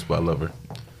stand her voice, but I love her.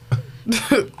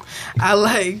 I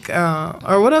like.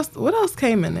 Or what else? What else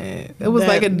came in it? It was That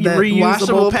like a that reusable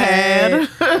washable pad.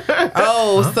 pad.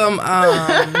 Oh, some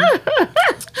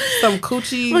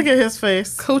coochie. Look at his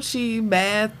face. Coochie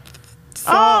bath.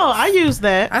 Oh, I use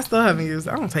that. I still haven't used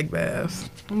it. I don't take baths.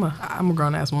 I'm a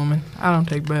grown ass woman. I don't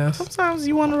take baths. Sometimes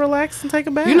you want to relax and take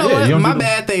a bath. You know Yeah, what? you don't My do the-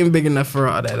 bath ain't big enough for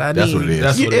all that. That's what it is.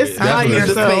 That's what it It's is. not That's what it use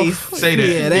is. the yourself. space. Say that.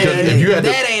 Yeah, Because that, if you had the-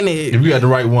 that ain't it. If you had the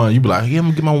right one, you'd be like, yeah, I'm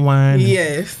gonna get my wine.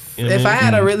 Yes. You know what If I I mean?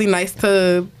 had a really nice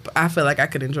tub, I feel like I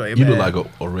could enjoy it. You look like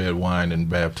a red wine in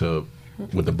bathtub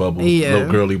with the bubbles, little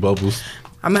girly bubbles.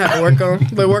 I'm gonna have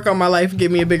to work on my life, get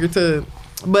me a bigger tub.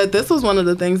 But this was one of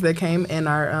the things that came in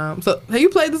our. So have you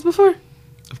played this before?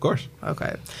 Of course.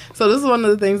 Okay. So this is one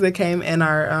of the things that came in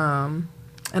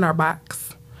our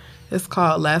box. It's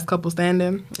called Last Couple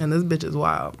Standing, and this bitch is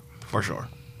wild For sure.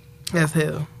 as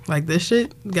hell. Like this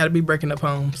shit got to be breaking up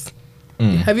homes.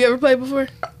 Mm. Have you ever played before?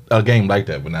 A game like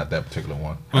that, but not that particular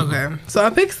one. Okay. So I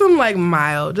picked some like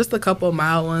mild, just a couple of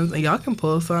mild ones, and y'all can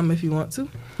pull some if you want to.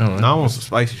 All right. Now I want some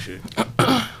spicy shit.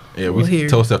 Yeah, Well, here. we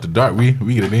toast after dark. We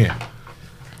get it in.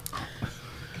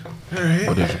 All right.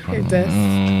 What is your Here,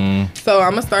 Des. So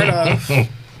I'm gonna start off.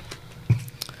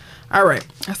 All right.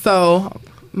 So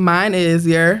mine is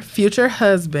your future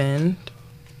husband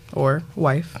or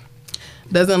wife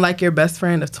doesn't like your best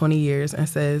friend of 20 years and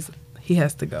says he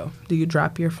has to go. Do you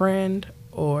drop your friend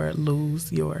or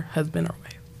lose your husband or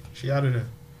wife? She out of there.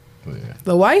 Yeah.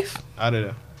 The wife? Out of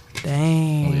there.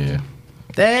 Dang. Yeah.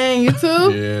 Dang, you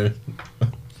too? Yeah.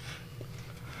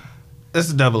 It's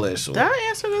a double-edged sword. Did I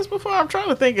answer this before? I'm trying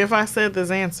to think if I said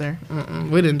this answer.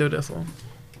 We didn't do this one.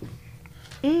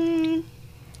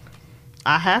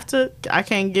 I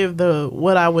can't give the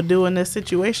what I would do in this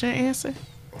situation answer.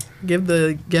 Give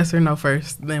the yes or no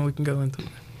first, then we can go into it.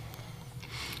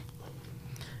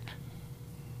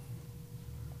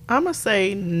 I'm going to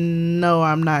say no,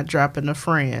 I'm not dropping a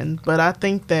friend. But I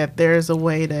think that there's a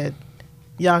way that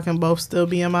y'all can both still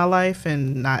be in my life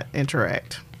and not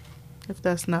interact. If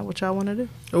that's not what y'all want to do.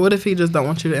 Or what if he just don't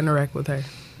want you to interact with her?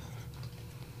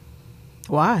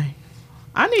 Why?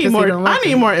 I need 'Cause he more. don't like I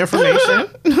need her. more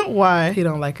information. Why? He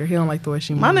don't like her. He don't like the way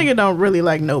she moves. My nigga don't really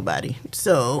like nobody.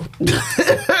 So,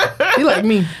 He like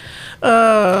me.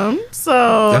 That's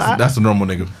a normal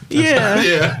nigga. Yeah.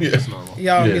 Yeah. Yeah.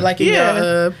 Y'all be Yeah. liking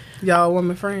Yeah. y'all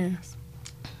woman friends.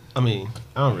 I mean,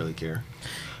 I don't really care.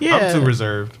 Yeah. I'm too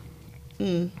reserved.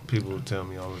 People tell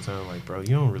me all the time, like, bro, you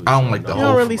don't really. I don't show like the no You don't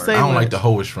whole. really from say I don't much. like the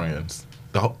hoish friends.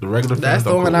 The regular friends. That's the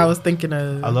I'm one cool I with. was thinking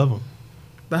of. I love them.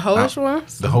 The hoish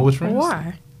ones? The hoish friends.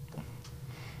 Why?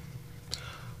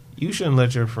 You shouldn't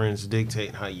let your friends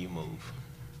dictate how you move.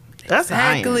 That's how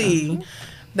I am. Exactly.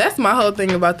 That's my whole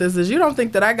thing about this is you don't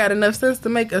think that I got enough sense to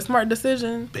make a smart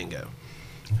decision, Bingo.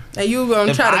 and you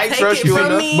gonna If try to I take trust it you from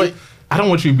enough, me. But I don't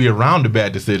want you to be around a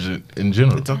bad decision in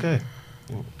general. It's okay.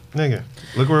 Nigga,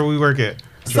 look where we work at.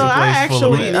 It's So a place I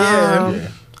full of actually, men. Yeah.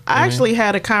 I actually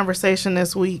had a conversation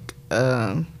this week.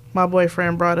 My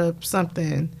boyfriend brought up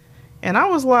something, and I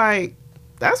was like,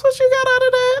 "That's what you got out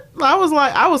of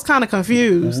that?" I was kind of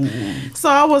confused. So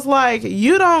I was like,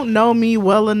 "You don't know me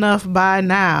well enough by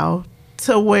now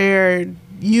to where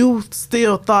you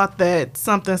still thought that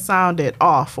something sounded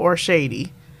off or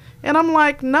shady." And I'm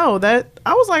like, "No,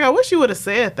 I was like, I wish you would have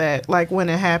said that, like, when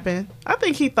it happened." I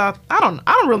think he thought, I don't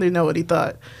really know what he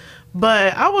thought.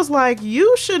 But I was like,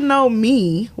 you should know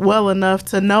me well enough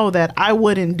to know that I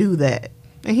wouldn't do that.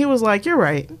 And he was like, you're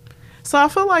right. So I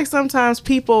feel like sometimes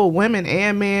people, women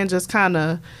and men, just kind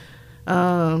of,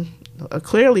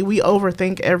 clearly we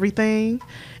overthink everything.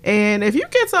 And if you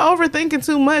get to overthinking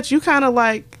too much, you kind of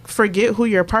like forget who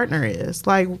your partner is.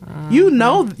 Like, you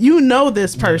know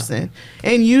this person,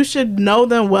 and you should know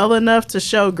them well enough to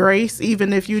show grace,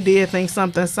 even if you did think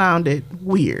something sounded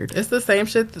weird. It's the same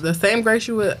shit, the same grace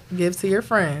you would give to your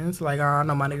friends. Like, oh, I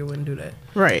know my nigga wouldn't do that.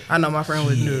 Right. I know my friend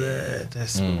wouldn't do that.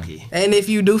 That's spooky. And if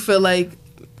you do feel like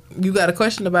you got a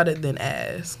question about it, then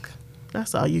ask.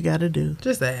 That's all you got to do.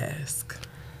 Just ask.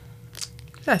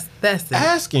 That's it.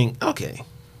 Asking, okay.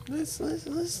 Let's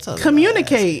talk about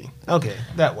Communicate. asking. Okay,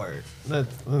 that word.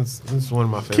 That's one of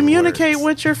my favorite Communicate words.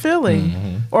 what you're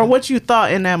feeling or what you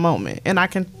thought in that moment. And I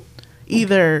can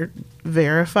either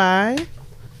verify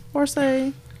or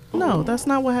say, no, that's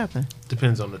not what happened.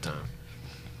 Depends on the time.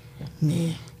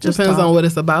 Just Depends talk. on what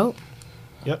it's about.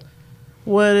 Yep.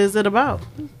 What is it about?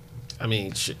 I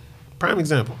mean, shit. Prime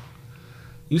example.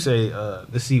 You say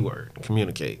the C word,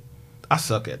 communicate. I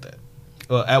suck at that.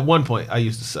 Well, at one point, I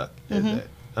used to suck at that.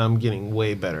 I'm getting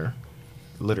way better.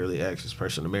 Literally asked this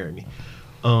person to marry me.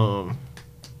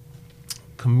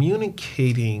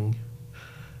 Communicating.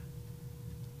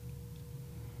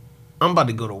 I'm about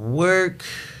to go to work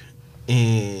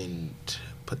and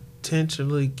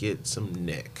potentially get some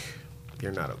neck.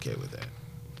 You're not okay with that,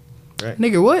 right?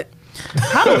 Nigga, what?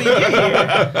 How do we get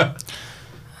here?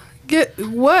 Get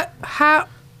what? How?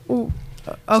 Ooh,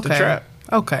 okay. the trap.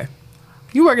 Okay.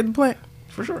 You work at the plant?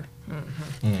 For sure.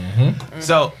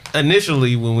 So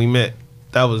initially, when we met,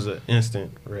 that was an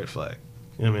instant red flag.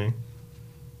 You know what I mean?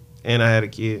 And I had a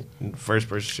kid. And the first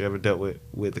person she ever dealt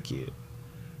with a kid.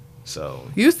 So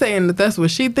You saying that that's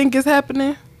what she think is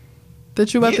happening?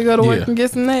 That you about to go to work Yeah. and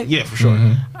get some neck? yeah, for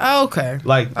sure. Okay.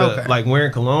 Like Okay. like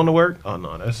wearing cologne to work. Oh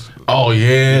no, that's Oh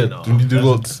yeah. No, When you do that's-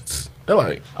 little tss, tss, they're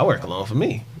like I wear cologne for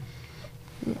me.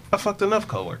 I fucked enough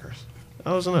coworkers.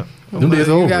 That was enough. them days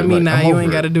You over. got me like, now. I'm You over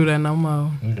ain't it. got to do that no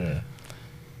more. Yeah.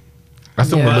 I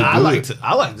still Yeah. want to look good.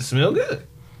 I like to smell good.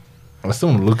 I still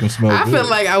want to look and smell I good. feel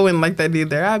like I wouldn't like that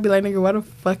either. I'd be like, nigga, why the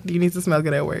fuck do you need to smell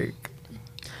good at work?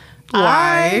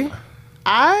 Why?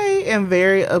 I am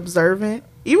very observant,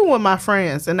 even with my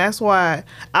friends, and that's why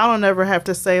I don't ever have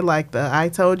to say like the "I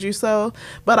told you so,"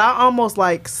 but I almost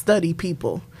like study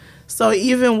people. So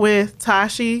even with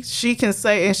Tashi, she can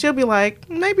say, and she'll be like,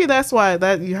 maybe that's why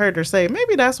that you heard her say,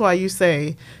 maybe that's why you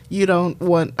say I don't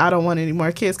want any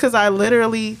more kids, because I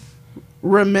literally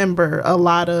remember a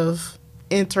lot of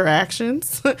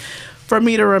interactions for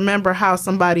me to remember how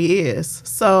somebody is.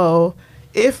 So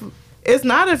if it's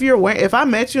not if I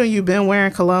met you and you've been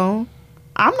wearing cologne,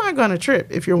 I'm not gonna trip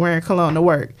if you're wearing cologne to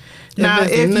work. Now,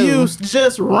 it's if new. you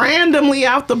just randomly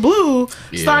out the blue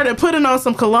Yeah. started putting on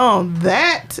some cologne,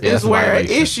 that Yeah, is that's a where an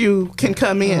violation. issue can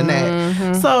come in Mm-hmm.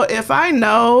 at. So if I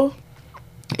know,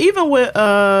 even with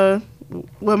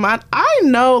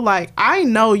I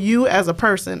know you as a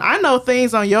person. I know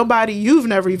things on your body you've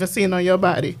never even seen on your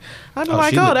body. I'd be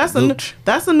like, she oh, look that's gooch.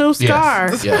 a new scar.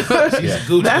 Yes. Yeah. Yeah.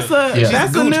 Gucci. That's a Yeah.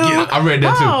 that's a Gucci new. getter. I read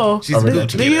that too. Oh, She's a I read Gucci that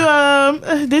too. do you did you know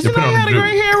Depend you on had a the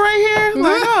gray hair right here?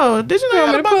 Like, oh, did you know you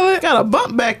want had me to pull it? got a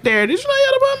bump back there? Did you know you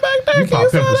had a bump back there? You Can pop you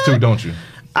see pimples that? too, don't you?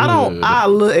 I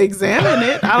don't. Examine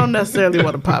it. I don't necessarily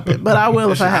want to pop it, but I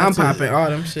will if I have I'm to. popping all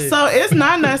them shit. So it's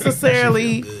not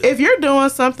necessarily if you're doing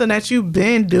something that you've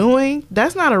been doing,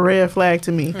 that's not a red flag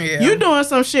to me. Yeah. You doing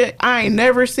some shit I ain't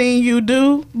never seen you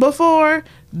do before,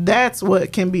 that's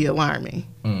what can be alarming.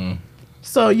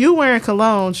 So you wearing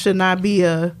cologne should not be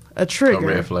a A trigger.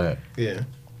 red flag. Yeah.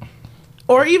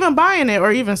 Or even buying it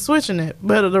or even switching it.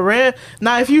 But the red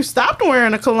now if you stopped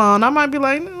wearing a cologne, I might be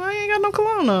like, no, I ain't got no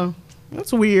cologne on.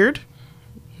 That's weird.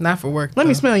 Not for work. Let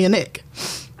me though. smell your neck.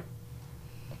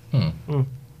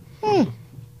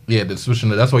 Yeah, the switching.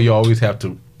 That's why you always have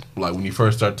to, like, when you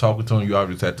first start talking to them, you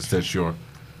always have to set your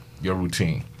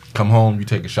routine. Come home, you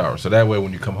take a shower. So that way,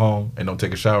 when you come home and don't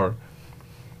take a shower,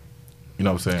 you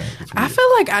know what I'm saying? It's I weird.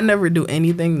 feel like I never do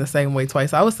anything the same way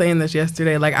twice. I was saying this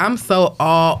yesterday. Like, I'm so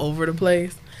all over the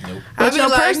place. Nope. But your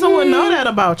person would know that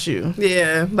about you.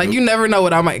 Yeah, like you never know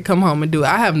what I might come home and do.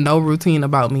 I have no routine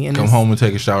about me. And Come it's- home and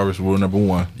take a shower is rule number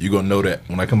one. You're going to know that.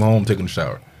 When I come home, I'm taking a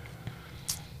shower.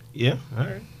 Yeah. All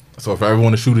right. So if I ever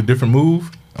want to shoot a different move,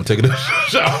 I'm taking a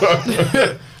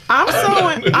shower.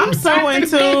 I'm so in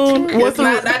tune It's with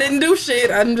not, I didn't do shit.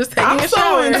 I'm just taking I'm a so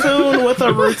shower. in tune with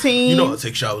a routine. You know I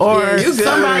take showers. or Yeah, you good.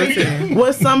 somebody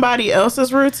with somebody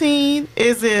else's routine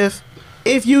is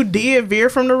if you did veer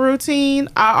from the routine,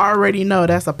 I already know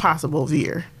that's a possible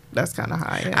veer. That's kind of how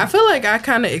I am. I feel like I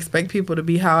kind of expect people to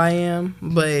be how I am,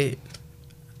 but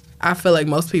I feel like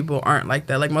most people aren't like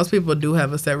that. Like most people do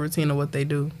have a set routine of what they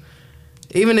do,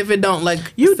 even if it don't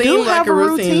like you seem do like have a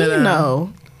routine to them.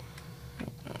 though.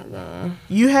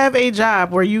 You have a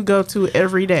job where you go to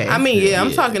every day. I mean, yeah,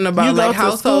 I'm talking about You go like to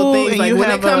household school things. and Like you when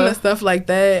it have comes a- to stuff like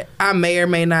that, I may or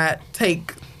may not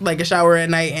take like a shower at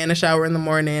night and a shower in the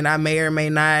morning. I may or may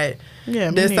not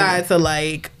Yeah, me decide to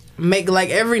like make like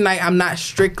every night. I'm not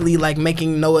strictly like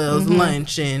making Noel's Mm-hmm.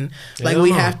 lunch and like Hell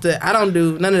we no. have to. I don't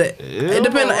do none of that. It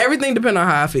depends. Everything depends on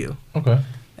how I feel. Okay.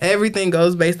 Everything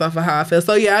goes based off of how I feel.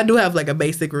 So yeah, I do have like a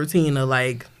basic routine of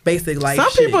like basic life.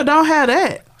 Some shit. people don't have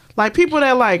that. Like people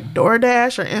that like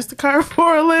DoorDash or Instacart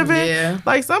for a living. Yeah.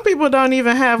 Like some people don't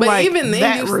even have But like even then,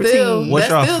 that you routine. still- What's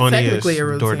That's y'all still funniest technically a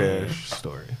routine. DoorDash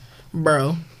story?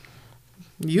 Bro,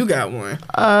 you got one,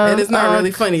 and it's not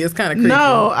really funny. It's kind of creepy.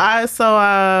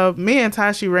 No, me and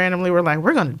Tashi randomly were like,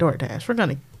 we're gonna DoorDash. We're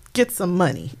gonna get some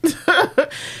money.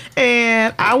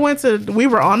 And we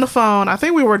were on the phone. I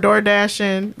think we were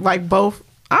DoorDashing like both.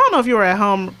 I don't know if you were at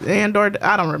home and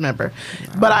I don't remember.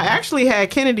 But I actually had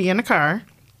Kennedy in the car.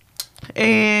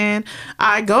 And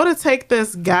I go to take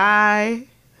this guy.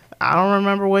 I don't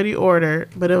remember what he ordered,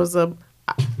 but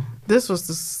this was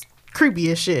the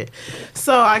creepiest shit.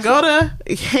 So I go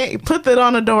to put that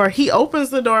on the door. He opens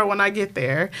the door when I get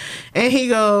there, and he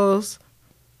goes,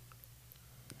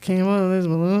 "Can you blow this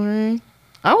balloon ring?"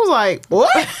 I was like, "What?"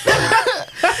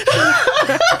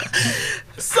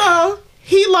 So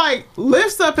he like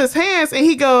lifts up his hands and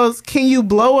he goes, "Can you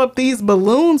blow up these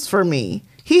balloons for me?"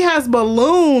 He has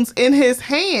balloons in his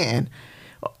hand.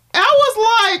 I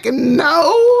was like,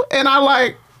 "No," and I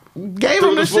like gave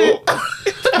him the shit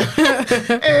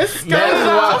and skirted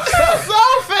off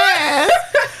so fast.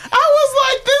 I was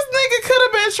like, this nigga could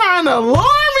have been trying to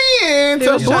lure me in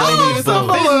to was blow trying to up use some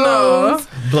balloons. balloons.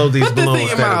 Blow these Put this in balloons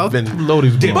your that have mouth. been Load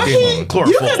these dipped balloons. in You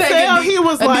chloroform. could tell he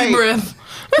was a like, deep breath.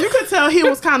 you could tell he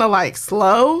was kind of like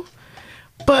slow.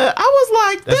 But I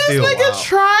was like, That's this still nigga wild.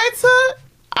 tried to.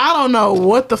 I don't know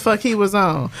what the fuck he was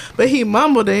on, but he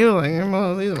mumbled it. He was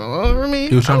like, "He's over me."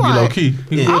 He was trying to be I'm low like- key.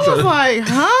 He I was was like,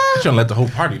 huh? trying to let the whole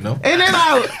party know. And then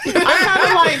I kind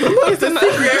of like looked in the,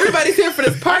 Everybody's here for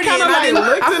this I party, kind and of I, like didn't,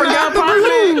 looked I in the forgot the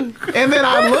balloon. apartment, and then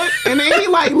I looked, and then he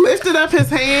like lifted up his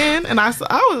hand, and I was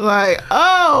like,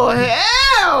 oh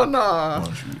hell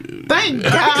no! Thank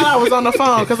God I was on the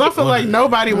phone because I feel like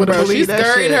nobody would have Bro, she believed that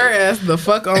scurried shit. her ass the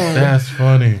fuck on. That's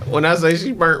funny. When I say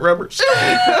she burnt rubber,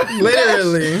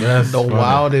 Literally. That's the funny.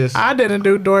 wildest. I didn't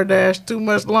do DoorDash too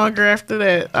much longer after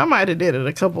that. I might have did it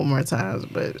a couple more times,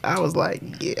 but I was like,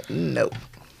 yeah, nope.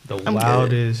 The I'm good.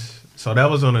 wildest So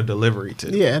that was on a delivery too.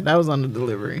 Yeah, that was on the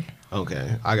delivery.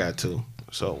 Okay, I got two.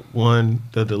 So one,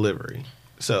 the delivery.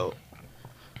 So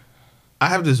I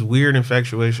have this weird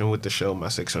infatuation with the show My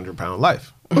 600-Pound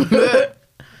Life.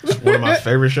 It's one of my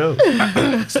favorite shows.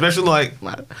 Especially like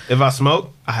if I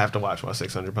smoke, I have to watch My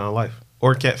 600-Pound Life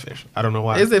or Catfish. I don't know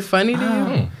why. Is it funny to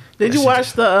you? Did you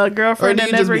watch the Girlfriend Or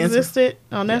do That you just Never be into- Existed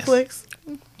on Yes. Netflix?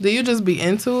 Do you just be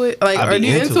into it? Like, I are be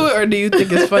you into into it. it or do you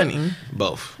think it's funny?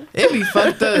 Both. It be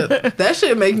fucked up. That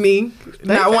shit make me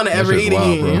not want to ever shit's eat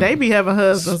wild, again. bro. They be having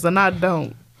husbands and I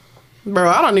don't. Bro,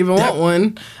 I don't even want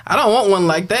one. I don't want one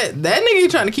like that. That nigga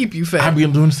trying to keep you I fat. be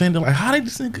doing the same thing. Like, how did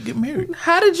this nigga get married?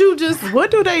 How did you just What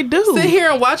do they do? sit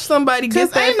here and watch somebody Because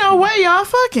get that? ain't no way y'all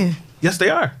fucking. Yes, they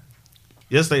are.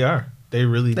 Yes, they are. They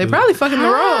really They do. probably fucking the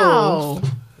rolls.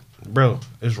 How? Bro,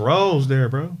 it's rolls there,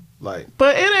 bro. Like,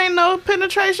 But it ain't no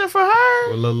penetration for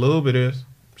her. a little bit is.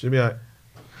 Should be all right.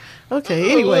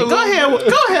 Okay, anyway, go ahead.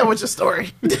 Go ahead with your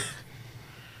story.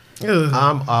 Ugh.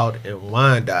 I'm out in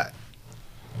Wyandotte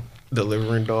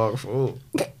delivering dog food.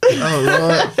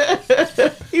 Oh,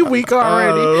 Lord. You weak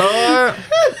already. Oh,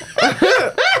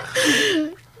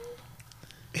 Lord.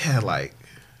 Had like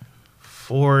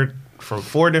four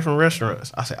different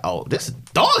restaurants. I said, "Oh, this is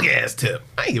dog ass tip.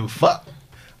 I ain't give a fuck."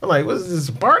 I'm like, "What is this,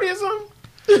 a party or something?"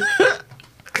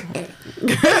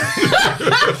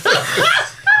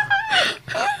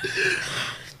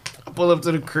 I pull up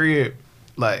to the crib,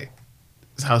 like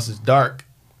this house is dark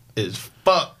as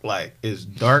fuck. Like it's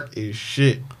dark as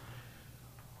shit.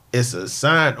 It's a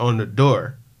sign on the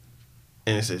door,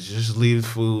 and it says, "Just leave the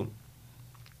food."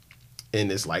 In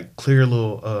this like clear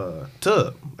little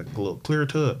tub, like a little clear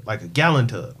tub, like a gallon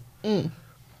tub. And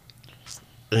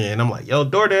I'm like, "Yo,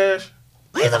 DoorDash,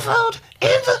 leave the food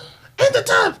in the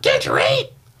tub. Can't you read?"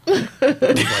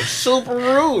 Like super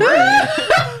rude. Right?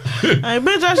 Hey,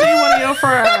 bitch, I should eat one of your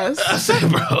fries. I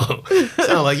said, "Bro,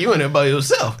 sound like you in there by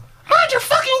yourself. Mind your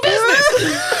fucking business."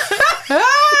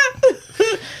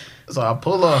 So I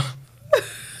pull up,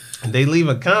 and they leave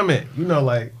a comment. You know,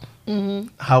 like,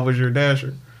 "How was your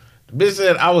dasher?" The bitch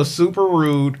said I was super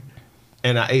rude,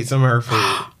 and I ate some of her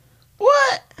food.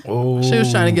 What? Oh, She was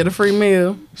trying to get a free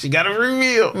meal. She got a free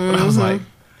meal. But I was like,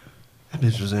 that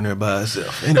bitch was in there by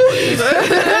herself. Anyway,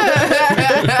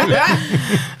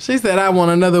 She said, I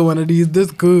want another one of these. This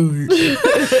good.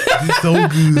 It's so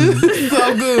good.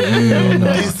 So good.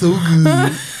 It's so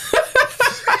good.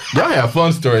 Y'all have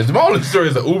fun stories. My only story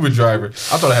is an Uber driver.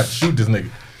 I thought I had to shoot this nigga.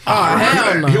 Oh,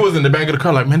 hell no. He was in the back of the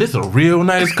car like, man, this is a real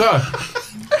nice car.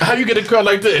 How you get a car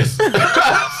like this? Hey,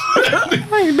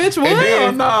 bitch, what?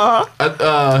 then- Nah.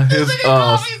 His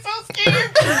spot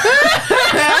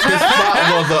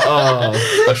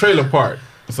was a trailer park.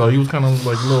 So he was kind of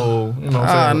like little, you know what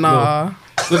I'm saying? Nah.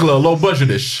 Look a little low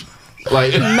budgetish.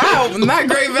 Like, No, not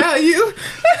great value.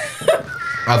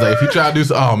 I was like, if you try to do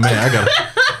so, oh man, I gotta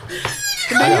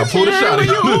pull the shot. When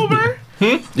you Uber?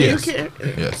 Yes. You can't.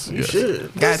 Yes. Yes.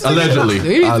 Gotcha. Allegedly. You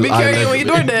need to be careful when you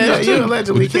allegedly. DoorDash. Yeah, you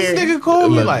allegedly this carry. nigga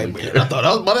called me Allegedly. like, man, I thought I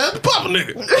was about to have to pop a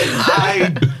nigga. I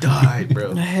died,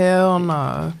 bro. Hell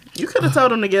no. You could have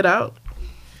told him to get out.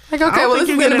 Like, I okay, don't well, think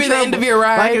this is you going to get be in the end of your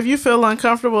ride. Like, if you feel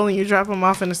uncomfortable and you drop him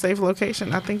off in a safe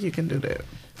location, I think you can do that.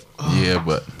 Yeah,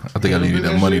 but I think I needed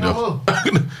that money though.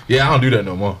 Yeah, I don't do that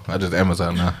no more. I just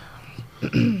Amazon now.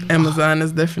 Amazon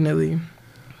is definitely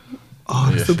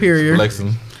Yeah, superior.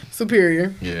 Flexing.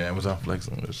 superior. Yeah, Amazon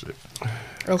flexing that shit.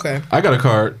 Okay. I got a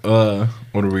card. Want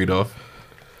to read off.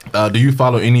 Do you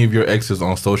follow any of your exes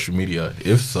on social media?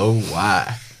 If so,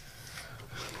 why?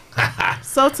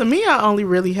 So to me, I only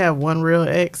really have one real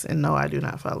ex, and no, I do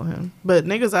not follow him. But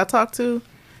niggas I talk to,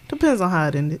 depends on how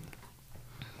it ended.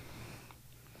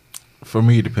 For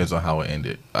me, it depends on how it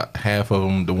ended. Half of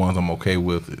them, the ones I'm okay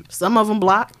with. Some of them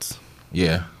blocked.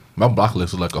 Yeah, my block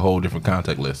list is like a whole different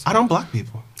contact list. I don't block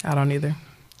people. I don't either.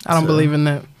 I don't believe in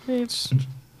that. Bitch.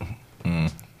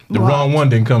 The wrong one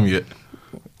didn't come yet.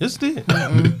 Just did.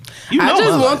 You I know just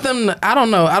my want life. them to, I don't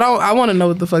know. I want to know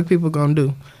what the fuck people gonna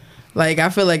do. Like, I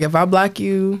feel like if I block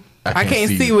you, I can't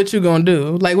see you. what you gonna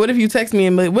do. Like, what if you text me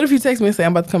and say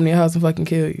I'm about to come to your house and fucking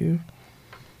kill you?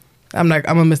 I'm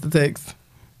gonna miss the text.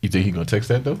 You think he gonna text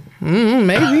that though?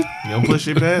 Maybe. You don't push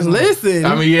it past me. Listen.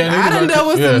 I mean, yeah, I done niggas dealt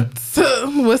with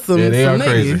are- with some Yeah, they are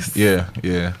niggas. crazy.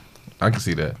 Yeah, I can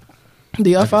see that. Do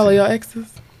y'all follow your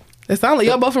exes? It sounds like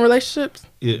y'all both in relationships.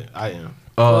 Yeah, I am.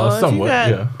 Well, Somewhat.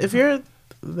 Yeah. If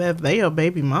they your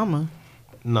baby mama.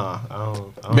 Nah, I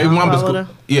don't. Baby mama's follow cool. her?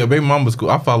 Yeah, baby mama's cool.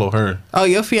 I follow her. Oh,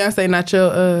 your fiance, not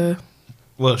your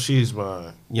Well, she's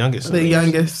my youngest son. The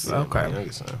youngest, Yeah, okay. My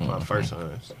youngest son. My first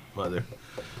son's mother.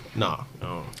 No.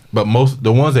 But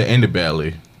the ones that ended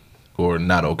badly or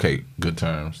not okay, good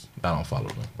terms, I don't follow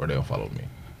them or they don't follow me.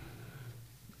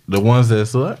 The ones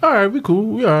that's like, all right, we cool,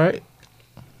 we all right.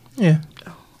 Yeah.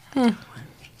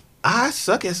 I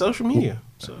suck at social media.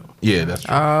 So Yeah, that's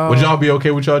true. Would y'all be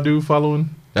okay with y'all dude following?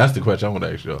 That's the question I want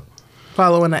to ask y'all.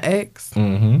 Following an ex?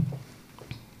 Mm-hmm.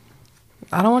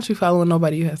 I don't want you following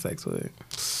nobody you had sex with.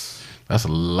 That's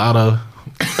a lot of.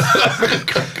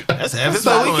 that's heavy.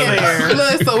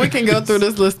 So we can go through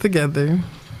this list together.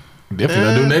 Definitely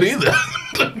not doing that either.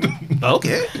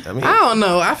 Okay. I mean, I don't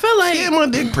know. I feel like she had my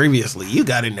dick previously. You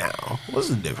got it now. What's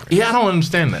the difference? Yeah, I don't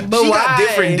understand that. But She why? got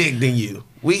different dick than you.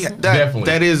 Definitely.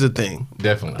 That is a thing.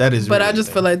 Definitely. That is. But really I just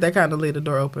a feel thing. like that kind of leave the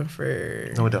door open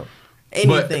for No, it don't.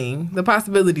 anything. The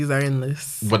possibilities are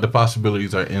endless. But the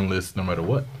possibilities are endless no matter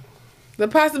what. The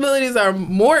possibilities are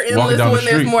more endless down the when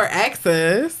there's street. more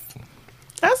access.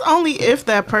 That's only if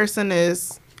that person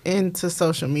is into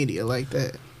social media like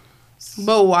that.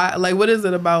 But why? Like, what is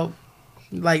it about?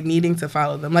 Like needing to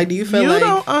follow them. Like, do you feel You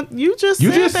like don't. You just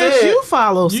You said just that said- you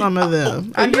follow some of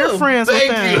them. I And you're do. friends with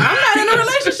Thank them. you. I'm not in a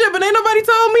relationship, and ain't nobody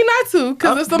told me not to?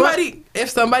 Because if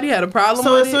somebody had a problem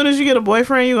So with as soon it, as you get a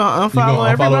boyfriend, you gonna You unfollow gonna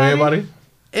unfollow everybody? everybody?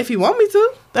 if you want me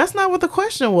to, That's not what the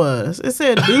question was. It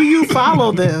said, "Do you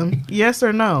follow them? Yes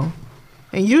or no?"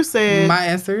 And you said, my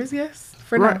answer is yes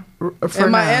for right, now. for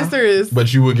And my now. answer is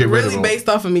But you would get rid of really them. based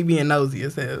off of me being nosy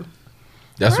as hell.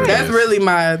 That's what it That's is. really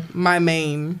my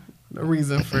main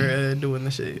reason for doing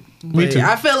the shit. Me But too.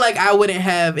 I feel like I wouldn't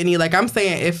have any. Like I'm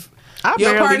saying, if I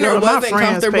your barely go partner to my wasn't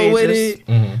friends' comfortable with pages. it,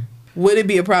 Mhm. would it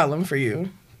be a problem for you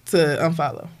to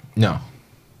unfollow? No.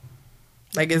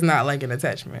 Like it's not like an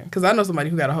attachment. Because I know somebody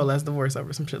who got a whole ass divorce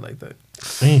over some shit like that.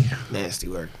 Nasty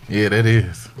work. Yeah, that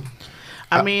is.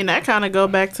 I mean, that kind of go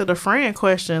back to the friend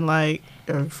question. Like,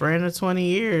 a friend of 20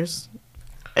 years.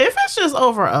 If it's just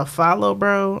over a follow,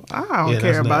 bro, I don't Yeah,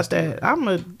 care that's about nasty. that. I'm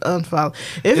a unfollow.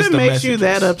 If It's it the makes you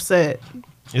that messages. upset,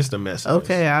 It's the message.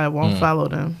 okay, I won't follow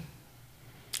them.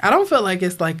 I don't feel like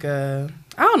it's like a.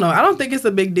 I don't know. I don't think it's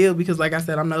a big deal because, like I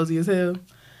said, I'm nosy as hell,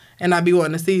 and I be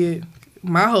wanting to see it.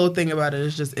 My whole thing about it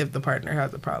is just if the partner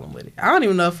has a problem with it. I don't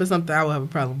even know if it's something I would have a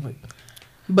problem with,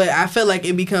 but I feel like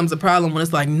it becomes a problem when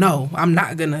it's like, no, I'm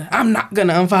not gonna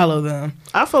unfollow them.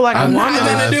 I feel like I'm a not woman.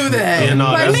 gonna do that. Yeah, no,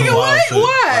 like that's some nigga, wild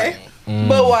what? shit. Why?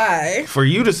 But why? For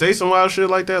you to say some wild shit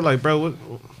like that, like, bro, what?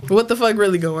 What the fuck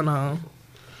really going on?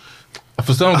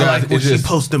 For some I guys, like when it's she just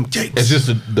post them cakes. it's just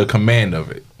the command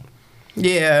of it.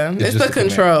 Yeah, it's just the command.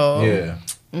 control. Yeah.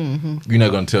 You're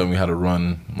not gonna tell me how to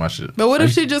run my shit. But what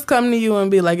if she just come to you and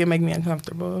be like, it make me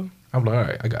uncomfortable? I'm like, all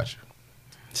right, I got you.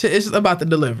 Shit, it's just about the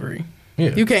delivery.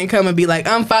 Yeah. You can't come and be like,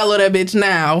 unfollow that bitch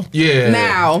now. Yeah.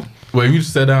 Now. Well, if you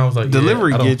just sat down, I was like,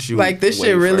 Delivery yeah, I don't- gets you. Like, this way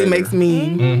shit really further. makes me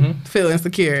Mhm. feel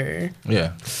insecure.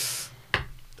 Yeah.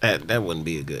 That wouldn't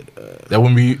be a good That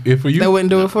wouldn't be it for you. That wouldn't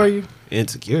do it for you?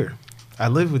 insecure. I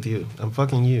live with you. I'm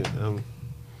fucking you.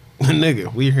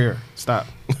 Nigga, we here. Stop.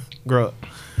 Grow up.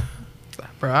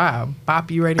 Bro, I'll bop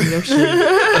you right in your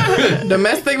shit.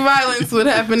 Domestic violence would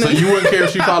happen. So you wouldn't care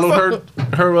if she followed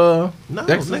her No,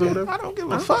 exes or nigga, whatever? I don't give I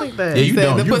a don't fuck. think that. Yeah, you said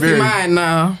don't. the You pussy very mine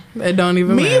now. It don't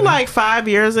even Me, matter. like 5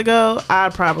 years ago,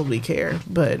 I'd probably care.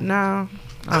 But now,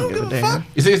 I don't give a damn.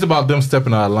 You see, it's about them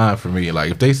stepping out of line for me.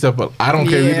 Like if they step up, I don't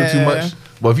care either too Yeah. much.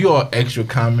 But if you all extra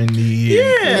commenty,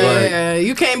 Yeah,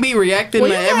 you can't be reacting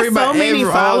When to you got everybody. so many all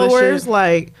this followers, shit.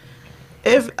 like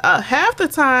if half the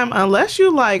time, unless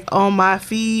you like on my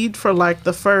feed for like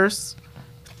the first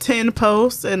 10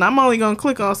 posts, and I'm only gonna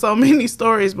click on so many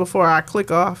stories before I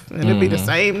click off, and it'd be the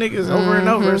same niggas over and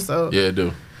over. So yeah, it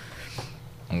do.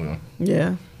 Yeah.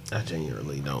 yeah, I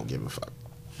genuinely don't give a fuck.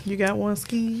 you got one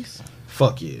skis.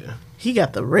 Fuck yeah. He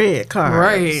got the red card.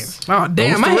 Right. Oh,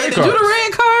 damn. what's I the hated red you the cards?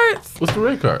 red cards. What's the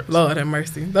red card? Lord have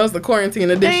mercy. Those the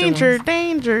quarantine edition Danger, ones.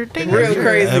 danger, danger. Real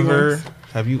crazy ones.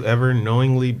 Have you ever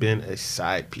knowingly been a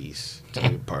side piece to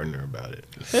your partner about it?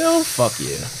 Hell, fuck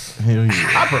yeah. Hell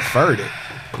yeah. I preferred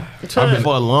it.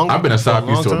 For a long. I've been a side for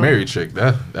piece to a long married chick.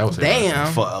 That was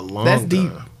Damn. For a long. That's deep.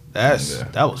 time.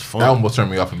 That was fun. That almost turned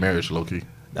me off of marriage, low key.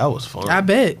 That was fun. I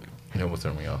bet. That almost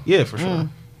turned me off. Yeah, for sure.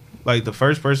 Like the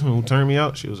first person who turned me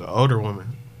out, she was an older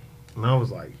woman, and I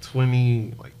was like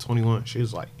 20, like 21. She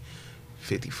was like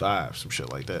 55, some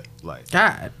shit like that. Like,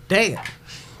 God damn.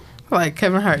 Like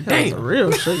Kevin Hart. That's a Damn.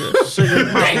 real sugar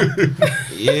mama.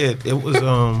 yeah, it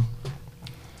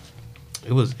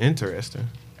was interesting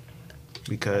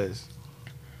because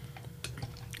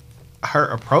her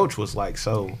approach was like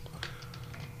so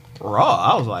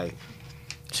raw. I was like,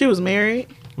 She was married.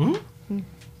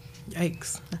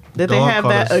 Yikes. Did they "Dog have caught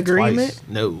that us agreement? twice."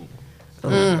 No.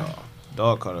 No.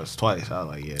 Dog caught us twice. I was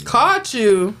like, yeah, no. Caught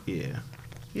you. Yeah.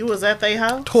 You was at their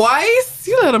house? Twice?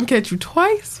 You let them catch you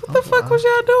twice? What the fuck was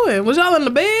y'all doing? Was y'all in the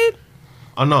bed?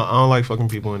 Oh no, I don't like fucking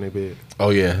people in their bed. Oh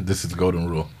yeah, this is the golden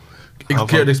rule. I'll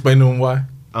Care fuck- to explain to them why?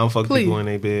 I don't fuck Please. people in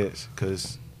their beds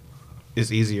because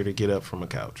it's easier to get up from a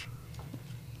couch.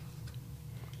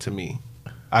 To me,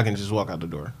 I can just walk out the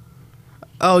door.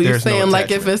 Oh, you're There's no saying like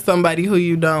if attachment. it's somebody who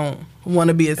you don't want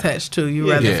to be attached to, you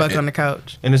rather Yeah, fuck it- on the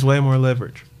couch. And it's way more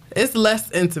leverage. It's less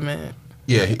intimate.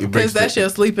 Yeah, it Because breaks that's the- your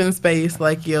sleeping space,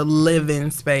 like your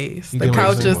living space. You The can make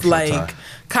couch it more is like short time.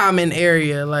 common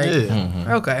area. Like,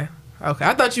 Yeah. okay.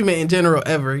 I thought you meant in general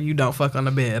ever you don't fuck on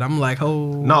the bed. I'm like,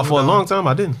 oh. No, for a long time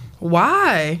I didn't.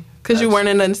 Why? Because you weren't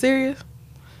in nothing serious?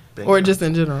 Or Bingo. just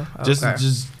in general? Just Okay.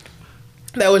 just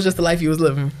That was just the life you was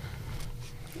living.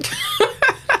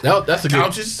 That's a good.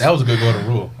 Couches? That was a good golden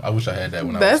rule. I wish I had that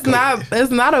when I was.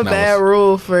 That's not a When I bad was-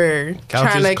 rule for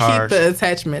Couches, trying to cars. keep the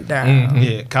attachment down.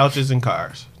 yeah, couches and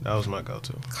cars. That was my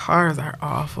go-to. Cars are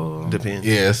awful. Depends.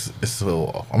 Yeah, it's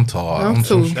so. I'm tall. I'm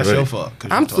too- That's your fault.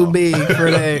 'cause I'm you're too tall. big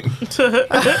for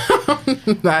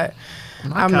that.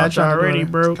 I'm not Couch trying already to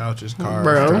do broke. Couches, cars,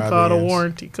 Bro. Called a drive-ins.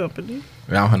 warranty company.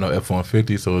 I don't have no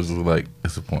F-150, so it's like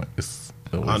it's a point. It's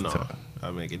I always know. tough. I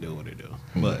make it do what it do.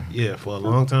 But yeah, for a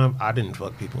long time, I didn't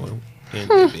fuck people in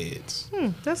their beds.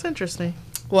 That's interesting.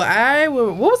 Well,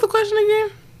 what was the question again?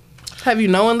 Have you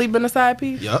knowingly been a side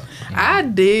piece? Yup. I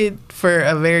did for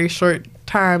a very short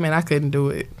time and I couldn't do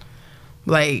it.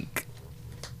 Like,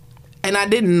 and I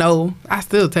didn't know. I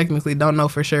still technically don't know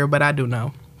for sure, but I do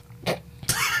know.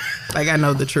 Like, I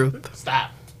know the truth.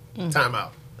 Stop. Time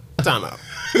out. Time out.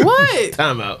 What?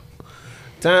 Time out.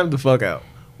 Time the fuck out.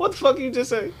 What the fuck you just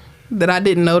say? That I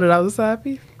didn't know that I was a side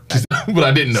piece? But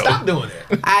I didn't know. Stop doing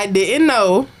that. I didn't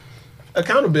know.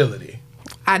 Accountability.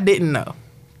 I didn't know.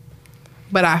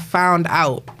 But I found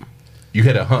out. You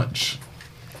had a hunch.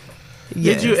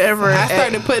 Yes. Did you ever I at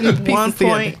started putting pieces one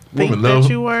point together. think Women that love-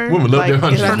 you were? women love their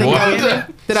hunches, Did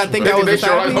I think boy. I was They a side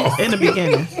Sherlock piece? Holmes. in the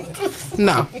beginning?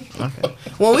 No.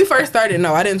 When we first started,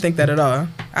 no, I didn't think that at all.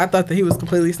 I thought that he was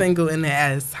completely single, and then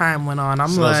as time went on,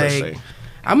 I'm No such like,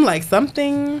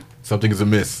 thing. Something is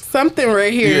amiss. something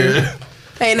right here Yeah.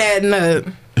 ain't adding up,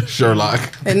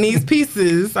 Sherlock. and these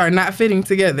pieces are not fitting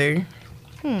together.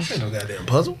 Ain't no goddamn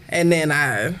puzzle. And then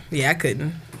I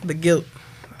couldn't. The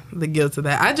guilt of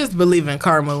that. I just believe in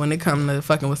karma when it comes to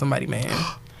fucking with somebody, man.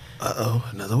 Uh-oh,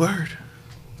 another word.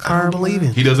 I Karma. don't believe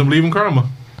in He doesn't believe in karma.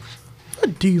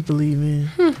 What do you believe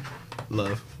in?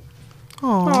 love.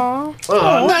 Oh,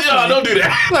 Aw. No, don't do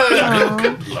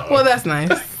that. Well, that's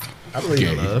nice. I believe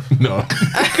in love. No.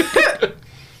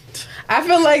 I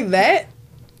feel like that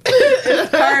is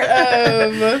part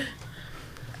of.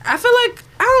 I feel like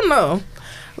I don't know,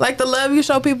 like the love you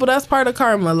show people. That's part of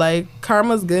karma. Like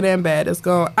karma's good and bad. It's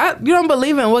going. You don't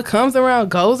believe in what comes around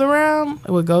goes around.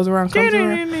 What goes around comes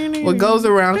around. What goes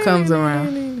around comes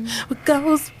around. What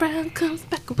goes around comes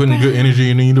back around. Putting good energy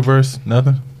in the universe.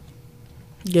 Nothing.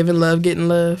 Giving love, getting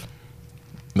love.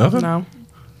 Nothing. No,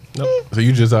 So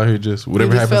you just out here just you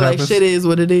whatever just happens feel like happens. shit is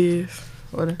what it is.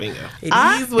 Bingo. It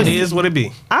I- is what It is what it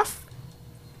be.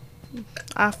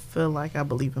 I feel like I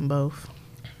believe in both.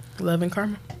 Love and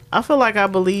karma. I feel like I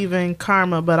believe in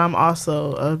karma, but I'm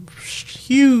also a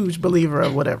huge believer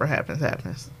of whatever happens,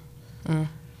 happens.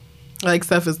 Like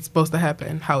stuff is supposed to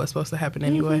happen how it's supposed to happen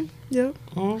anyway. Yep.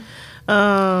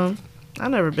 I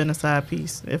never been a side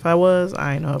piece. If I was,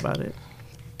 I ain't know about it.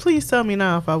 Please tell me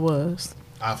now if I was.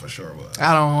 I for sure was.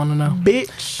 I don't want to know.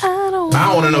 Bitch. I don't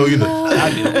want to know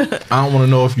either. I don't want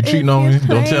to know if you're cheating on me.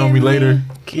 Don't tell me later.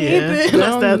 Yeah, That's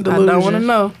that's that I delusion. don't want to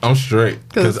know. I'm straight.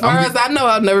 Because as far as I know,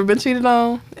 I've never been cheated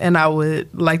on, and I would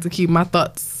like to keep my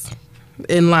thoughts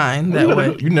in line that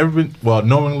way. You never been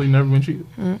knowingly never been cheated.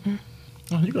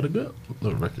 Oh, you got a good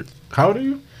little record. How old are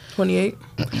you? 28.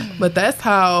 But that's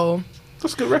how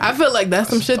That's a good record. I feel like that's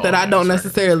some shit that I don't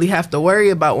necessarily have to worry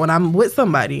about when I'm with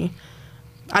somebody.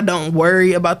 I don't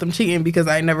worry about them cheating because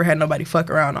I ain't never had nobody fuck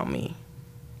around on me.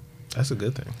 That's a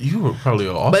good thing. You were probably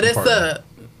an awesome But it's partner.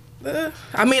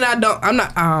 I mean, I'm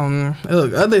not,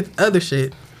 look, other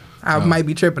shit I might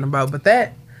be tripping about, but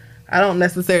that, I don't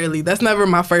necessarily, that's never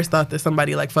my first thought that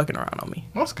somebody like fucking around on me.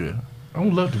 That's good. I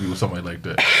would love to be with somebody like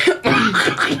that.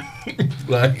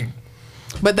 Like,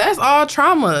 But that's all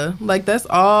trauma. Like, that's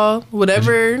all,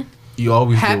 whatever you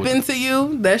always do it. happened to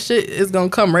you, that shit is gonna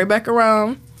come right back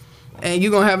around, and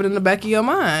you're gonna have it in the back of your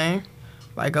mind.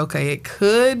 Like, okay, it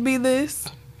could be this.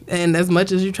 And as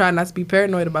much as you try not to be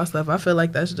paranoid about stuff, I feel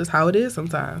like that's just how it is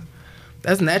sometimes.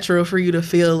 That's natural for you to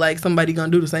feel like somebody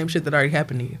gonna do the same shit that already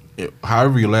happened to you.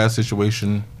 However your last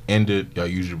situation ended, y'all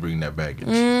usually bring that baggage to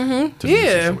the new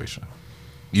Yeah. situation.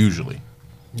 Usually.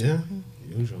 Yeah.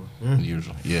 Usually.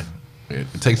 Usually. Yeah. It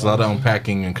takes a lot of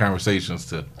unpacking and conversations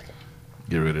to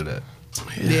get rid of that.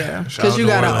 Yeah, Shout because out you New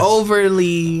gotta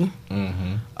Orleans.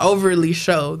 overly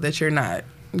show that you're not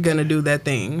gonna do that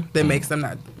thing that makes them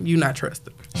not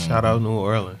trusted. Shout out New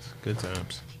Orleans. Good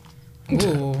times.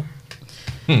 Ooh.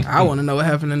 I want to know what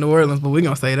happened in New Orleans, but we're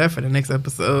gonna say that for the next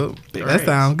episode. Big That rings.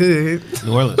 sounds good.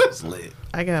 New Orleans was lit.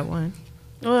 I got one.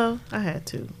 Well, I had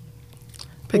two.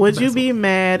 Pick Would the you best be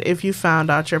mad if you found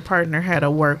out your partner had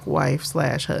a work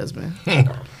wife/husband?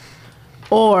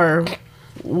 Or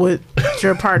would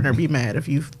your partner be mad if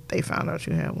they found out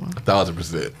you had one?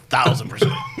 1,000%.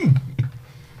 1,000%.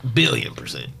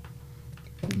 $1,000,000,000%.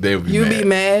 They'll be You mad. be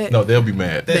mad? No, they'll be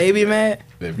mad. They be mad?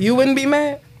 They be You mad. wouldn't be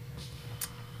mad?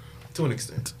 To an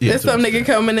extent. Yeah, There's to an some nigga extent.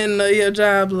 coming into your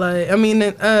job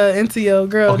into your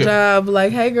girl Okay. job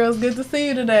like, hey girls, good to see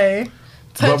you today.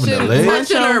 Rubbing the leg?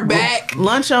 Touching her back,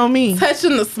 Lunch on me.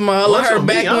 touching the small of Lunch her on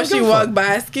me? back I don't when she give a walk fuck.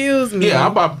 by. Excuse me. Yeah,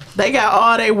 I'm about. They got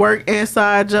all they work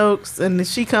inside jokes, and then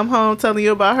she come home telling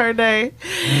you about her day.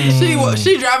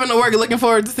 She driving to work looking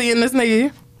forward to seeing this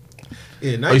nigga.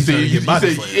 Yeah, now Oh, you see, trying to you get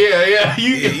body said, slammed. yeah.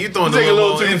 You throwing take a a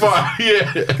little little too more far.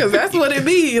 Yeah. Cause that's what it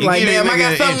be. Like, give damn, a I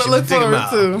got nigga something an to inch look and take him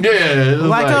forward to. Yeah. It's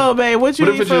Like, oh, babe, what you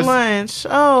what if eat it for just- lunch?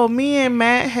 Oh, me and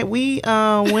Matt, we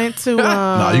went to.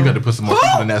 Nah, you got to put some more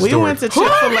people in that We story. went to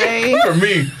Chick-fil-A. For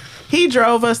me. He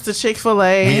drove us to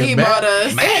Chick-fil-A. And he Matt- bought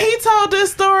us. And he told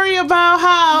this story about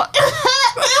how it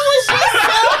was just so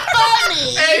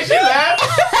funny. Hey, she laughed.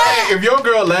 Hey, if your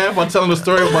girl laugh while telling the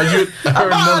story about you, her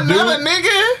About another another dude,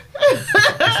 nigga.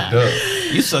 duh.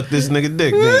 You suck this nigga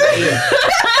dick, didn't you?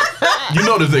 You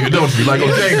know this nigga, don't you? Like on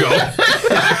Django.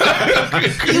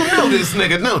 You know this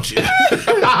nigga, don't you?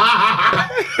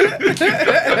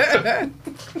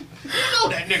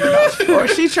 Or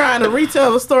she trying to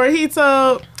retell the story he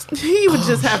told. He would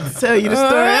just have to tell you the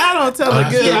story. I don't tell it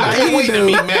good Yeah, I like can't he wait to do.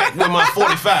 meet Mac with my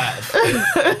 45.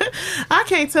 I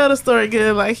can't tell the story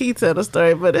good like he tell the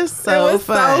story, but it's so It was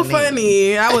funny. so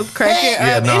funny. I was cracking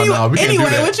Yeah, up. no, anyway, no, we can't do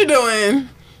anyway that. what you doing?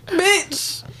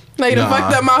 Bitch. Now you done Nah.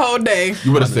 fucked up my whole day.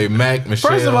 You better say Mac,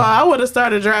 Michelle. First of all, I would have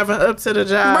started driving up to the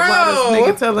job while Bro. this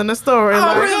nigga telling the story. Oh,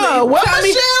 like, really? oh, what tell me,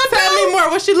 Michelle tell do? me more.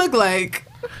 What she look like?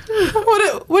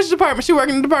 Which department? She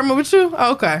working in the department with you?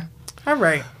 Oh, okay. All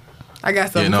right. I got yeah,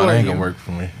 something no, for that ain't you. gonna work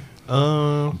for me.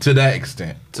 To To that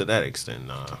extent. that extent,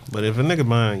 nah. But if a nigga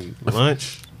buying you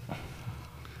lunch,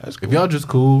 that's cool. If y'all just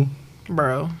cool,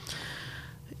 Bro.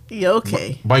 You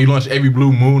okay? buy you lunch every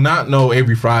blue moon, not no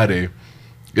every Friday.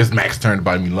 It's Mac's turn to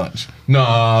buy me lunch. No,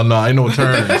 ain't no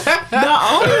turns. The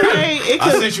only way it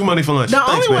I could, sent you money for lunch. the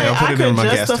Thanks, only man. way I'll put I it in could my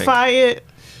gas tank. justify it.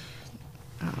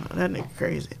 Oh, that nigga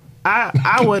crazy.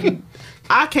 I wouldn't.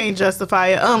 I can't justify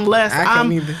it unless I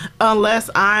can't either.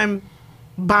 I'm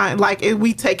buying, like, if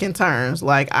we taking turns.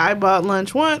 Like, I bought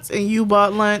lunch once and you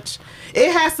bought lunch.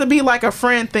 It has to be like a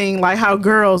friend thing, like how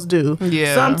girls do.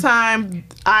 Yeah. Sometimes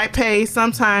I pay,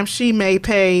 sometimes she may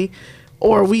pay,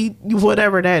 or we,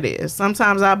 whatever that is.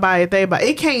 Sometimes I buy it, they buy.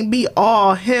 It can't be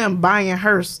all him buying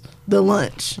her the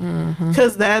lunch,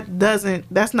 because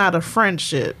that's not a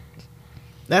friendship.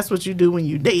 That's what you do when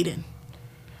you dating.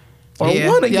 Or Yeah.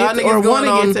 want to Y'all get, niggas or going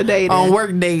want to get to dating. on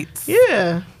work dates.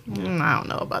 Yeah. I don't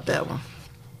know about that one.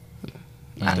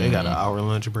 They got an hour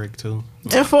lunch break too.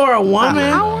 And for a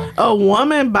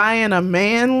woman buying a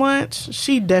man lunch,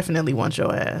 she definitely wants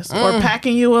your ass. Or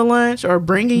packing you a lunch, or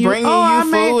bringing you Bringing I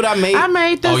you made- food. I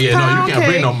made this Oh yeah, no, pound you can't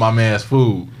bring cake. no my man's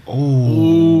food.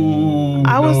 Ooh,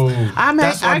 I was no. I made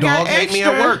That's why I got dog ate extra. me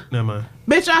at work. Never mind.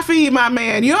 Bitch, I feed my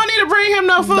man. You don't need to bring him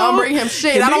no food. Don't bring him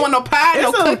shit. I don't want no pie,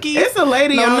 no cookies. It's a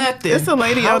lady no on nothing. It's a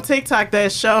lady on TikTok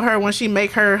that show her when she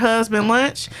make her husband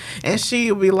lunch, and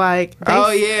she'll be like,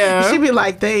 Oh, yeah. she be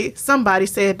like, somebody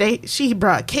said she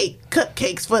brought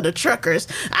cupcakes for the truckers.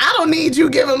 I don't need you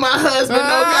giving my husband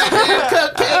no goddamn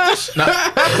cupcakes. Now,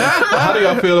 how do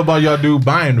y'all feel about y'all dude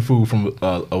buying the food from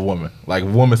a woman? Like, a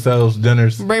woman sells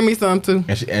dinners Bring me some too.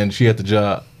 and she at the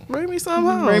job. Bring me some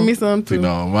home. Bring me some too. You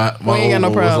know, my We ain't got no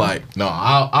old was problem. like, no,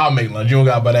 I'll make lunch. You don't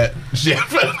gotta buy that shit.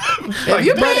 If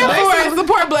you paying for it,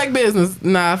 support black business.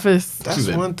 Nah, if it's That's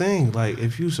said- one thing. Like,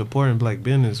 if you supporting black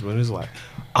business, but it's like,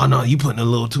 oh no, you putting a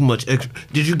little too much extra.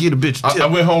 Did you get a bitch tip? I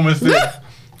went home and said,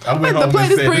 I went The home plate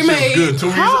and is said this shit was pre-made. good 2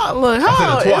 weeks. How, look, I said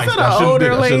how it is twice. it I an shouldn't older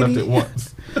did. I should have left lady? it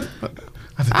once. said,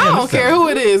 I "Damn, don't this care sound who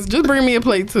it is. Just bring me a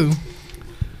plate too.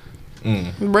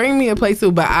 Bring me a plate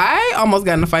too. But I almost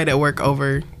got in a fight at work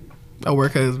over a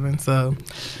work husband. So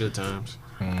Good times.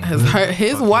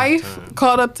 his wife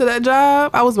called up to that job.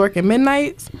 I was working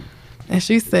midnights, and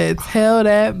she said, "Tell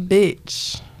that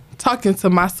bitch." Talking to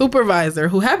my supervisor,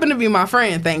 who happened to be my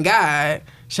friend. Thank God.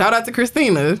 Shout out to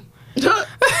Christina.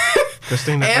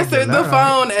 Christina answered the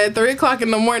phone at 3:00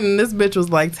 in the morning. This bitch was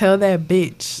like, "Tell that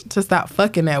bitch to stop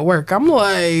fucking at work." I'm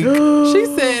like, she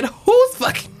said, "Who's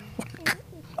fucking?"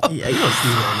 Yeah, you don't see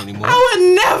that anymore. I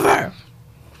would never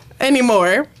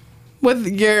anymore with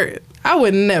your. I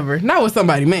would never, not with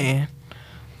somebody, man.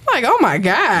 Like, oh my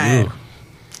god, Ew.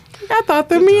 I thought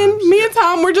that me and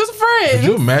Tom were just friends. Could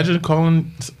you imagine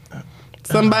calling?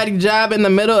 Somebody job in the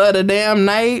middle of the damn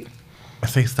night. I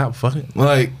say stop fucking.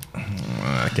 Like,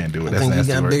 I can't do it. I That's think you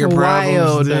nasty got work. bigger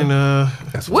Wild. problems than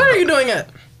That's What are you doing at?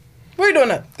 Where you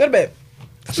doing at? Go to bed.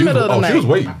 She was, middle of the she night. was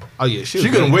waiting. Oh yeah, She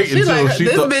couldn't wait She's until like, she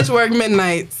this thought. bitch work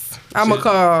midnights. I'ma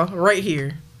call right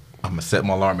here. I'm gonna set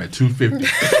my alarm at 2:50.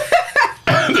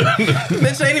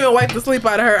 Bitch ain't even wiped the sleep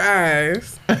out of her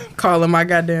eyes. Calling my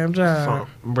goddamn job.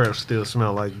 Breath still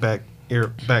smell like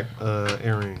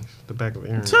earrings. The back of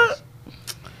earrings.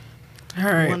 All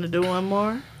right, Want to do one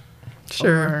more?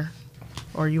 sure.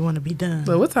 Or you want to be done?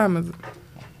 So what time is it?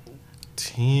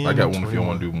 10, I got one if you 21.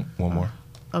 want to do one more.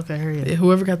 Okay, hurry up. Yeah,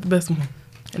 whoever got the best one.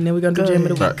 And then we're gonna do Go jam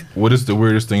of the All week. right. What is the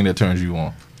weirdest thing that turns you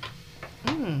on?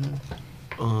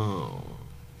 Oh.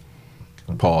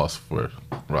 Pause for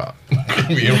Rob.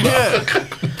 Me and Rob.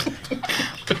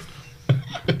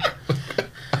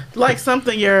 Like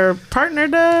something your partner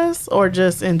does, or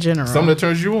just in general? Something that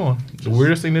turns you on. The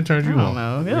weirdest thing that turns you I don't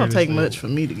on. know. It don't take much for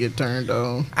me to get turned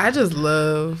on. I just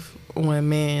love when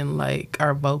men like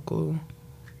are vocal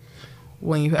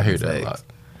when you have I hear sex. that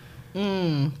a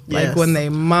lot. Like when they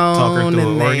moan through and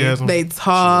an orgasm? they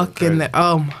talk Shit, and they,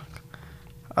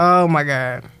 oh my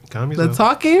god, Calm the yourself.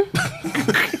 talking,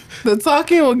 the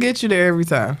talking will get you there every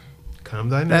time. Calm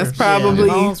down. That's nerves. probably.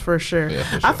 Moans for sure. Yeah,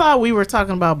 for I sure. thought we were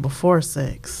talking about before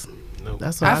sex. Nope.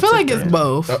 That's what I feel took like it's it.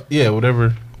 both. Yeah,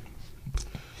 whatever.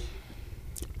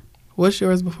 What's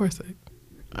yours before sex?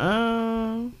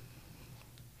 I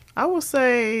would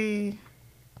say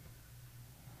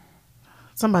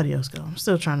somebody else go. I'm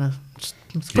still trying to just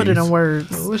put it in Jeez.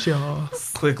 words. What's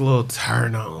yours? Quick little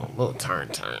turn on. Little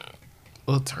turning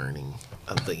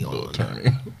of the on.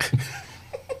 Turning.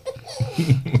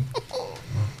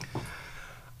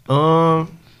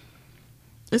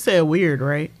 It said weird,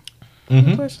 right?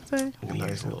 Mhm. What you say?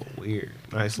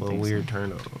 Nice little weird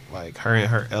turn on. Like her in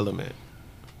her element.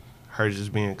 Her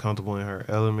just being comfortable in her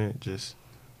element, just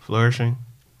flourishing.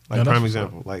 Like Yeah, that's prime what's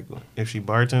example. Like if she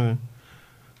bartending,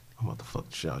 I'm about to fuck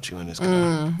the shit out you in this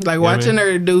car. Like what I watching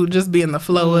her do just be in the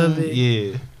flow of it.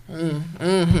 Yeah.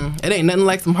 It ain't nothing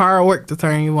like some hard work to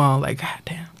turn you on. Like,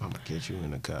 goddamn. I'm gonna get you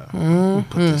in the car. You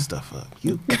put this stuff up.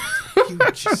 You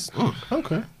just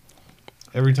Okay.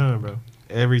 every time, bro.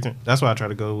 Every time. That's why I try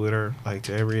to go with her like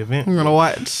to every event. I'm gonna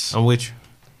watch. I'm with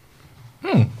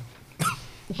you.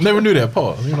 Never knew that.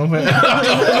 Pause. You know what I'm saying?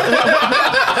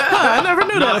 I never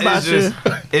knew that about you.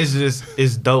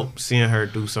 It's dope seeing her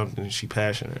do something she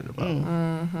passionate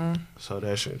about. So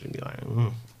that shit just be like,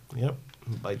 yep,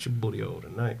 bite your booty hole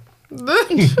tonight.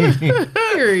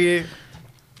 Period.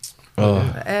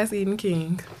 Uh, Ass eating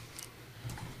king.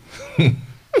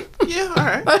 Yeah, all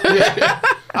right.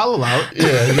 I'll allow it.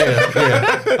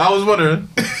 yeah. I was wondering.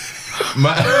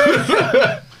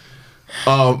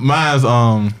 Mine's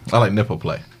I like nipple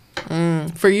play.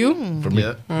 For you? For me,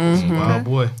 Wild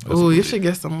boy. Ooh, you should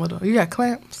get some little. You got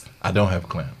clamps? I don't have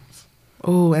clamps.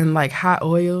 Ooh, and like hot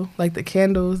oil, like the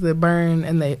candles that burn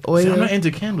and they oil. See, I'm not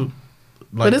into candle.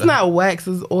 But it's not wax,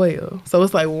 it's oil. So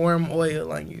it's like warm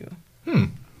oil on you.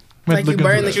 Like you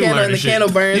burn the candle and the candle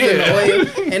burns in the oil,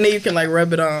 and then you can like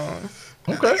rub it on.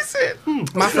 Okay.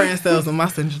 My friend sells them. I'll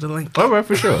send you the link. All right,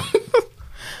 for sure.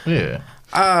 Yeah.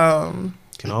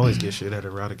 Can always get shit at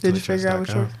erotic. Did you figure out what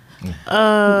yours?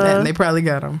 Uh, And they probably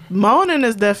got them. Moaning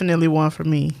is definitely one for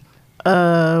me.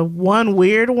 One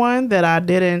weird one that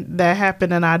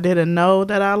happened and I didn't know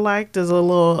that I liked is a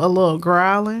little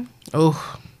growling.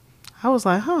 Oh, I was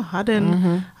like,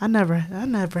 I never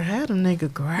had a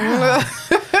nigga growl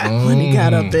when he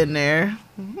got up in there.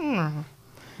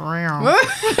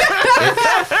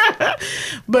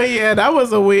 But yeah,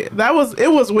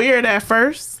 it was weird at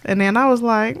first, and then I was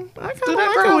like, I kind of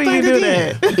like it when you do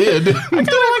that. Yeah. I kind of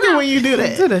like it when you do do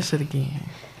that. that shit again.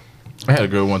 I had a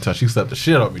girl one time. She slapped the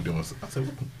shit out of me doing so. I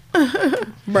said,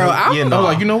 Bro, I was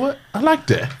like, you know what? I like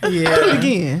that. Do it yeah.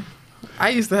 again. I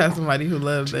used to have somebody who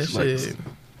loved that Like- shit.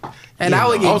 And I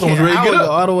would I get was almost ready to I get would up.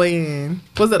 go all the way in.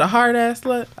 Was it a hard ass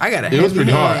slut? I got a It was heavy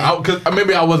pretty hand. hard. Cause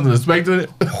maybe I wasn't expecting it,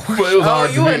 but it was Oh, hard.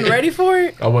 you to wasn't me. ready for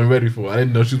it? I wasn't ready for it. I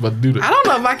didn't know she was about to do that. I don't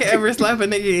know if I could ever slap a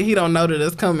nigga and he don't know that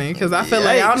it's coming. Because I feel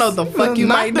like I don't know what the fuck you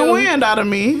Knock might the do. wind out of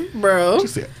me. Bro. She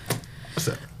said, what's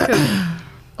that?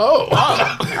 Oh.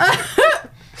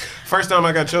 First time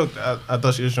I got choked, I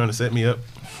thought she was trying to set me up.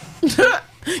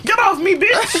 Get off me,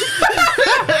 bitch.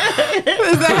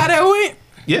 Is that how that went?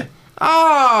 Yeah.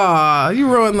 Oh,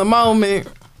 you ruined the moment.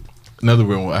 Another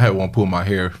one. I had one pull my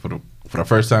hair for the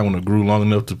first time when it grew long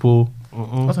enough to pull. I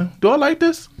was like, do I like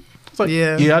this? It's like,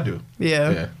 Yeah. yeah, I do. Yeah.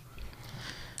 Yeah.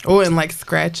 Oh, and like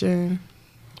scratching.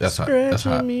 That's hot. That's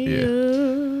hot. Scratching me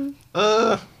Yeah.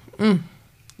 up.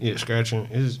 Yeah, scratching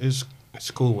is it's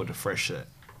cool with the fresh set.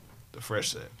 The fresh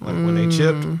set. Like when they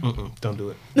chipped, don't do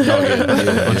it. Oh, yeah, Don't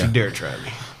yeah, you dare try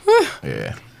me.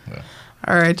 yeah. Yeah.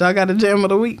 All right, y'all got a jam of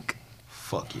the week.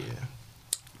 Fuck yeah.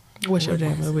 What's your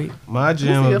jam of the week? My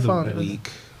jam your of the phone? week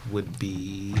would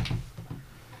be.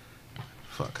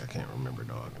 Fuck, I can't remember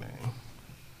dog name.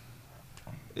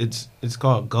 It's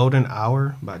called Golden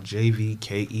Hour by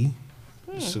JVKE.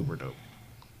 It's super dope.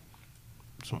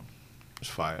 It's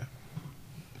fire.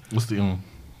 What's the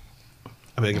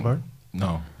I beg your pardon?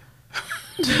 No.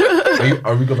 Are you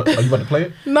about to play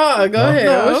it? No, go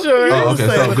ahead. What's yours? Oh, okay,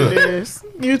 Say so what good. it is.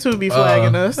 YouTube be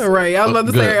flagging us. All right, I was about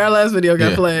to Good. say our last video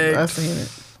got Yeah. flagged. I seen it.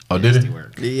 Oh, did Nasty it?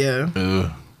 work.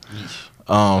 Yeah.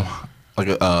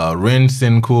 Like Ren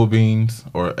Sin Cool Beans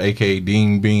or AK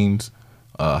Dean Beans,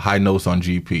 High Notes on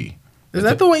GP. Is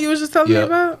that the one you was just telling me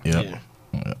about? Yeah.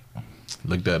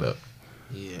 Look that up.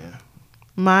 Yeah.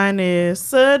 Mine is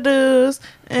seduce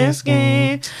and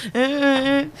scheme.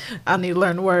 I need to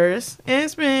learn the words. And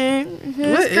spin.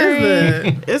 What is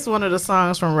it? It's one of the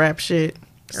songs from Rap Shit.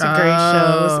 It's a great Oh.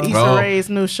 show. It's Issa Oh. Rae's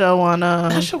new show on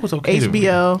That show was okay to me.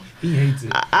 HBO. He hates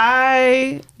it.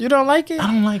 I You don't like it? I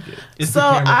don't like it. It's So the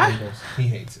camera I- angles. He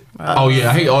hates it. Oh yeah,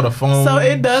 I hate all the phone. so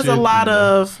it does a shit. lot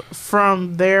of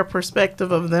from their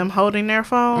perspective of them holding their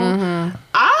phone.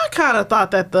 I kind of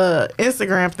thought that the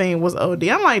Instagram thing was OD.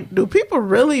 I'm like, do people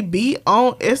really be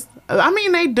on? I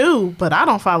mean, they do, but I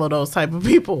don't follow those type of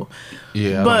people. Yeah,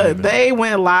 I don't But either. they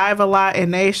went live a lot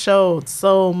and they showed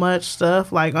so much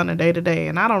stuff like on a day to day,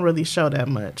 and I don't really show that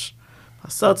much.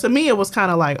 So to me, it was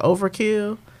kind of like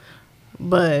overkill.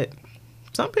 But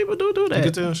some people do You could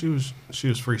that. tell she was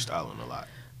freestyling a lot.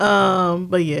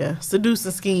 But yeah, Seduce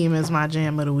and Scheme is my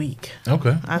jam of the week.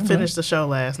 Okay. I finished the show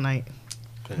last night.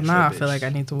 Finished Nah, I that feel bitch. like I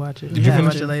need to watch it. Did you I'll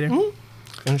finish watch it? it later.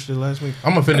 Finished it last week.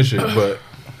 I'm gonna finish it, but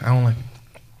I don't like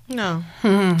No.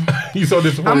 it. You so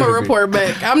disappointed. I'm gonna in me. report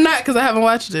back. I'm not because I haven't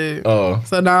watched it. Oh.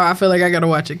 So now I feel like I gotta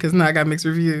watch it because now I got mixed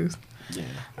reviews.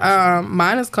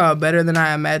 Mine is called Better Than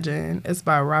I Imagined. It's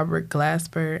by Robert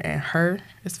Glasper and Her.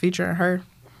 It's featuring Her.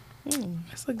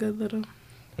 It's a good little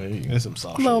It's some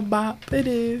soft little shit. bop. It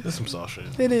is. It's some soft shit.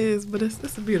 It is, but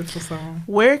it's a beautiful song.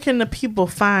 Where can the people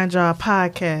find y'all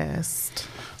podcast?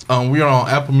 We are on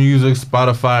Apple Music,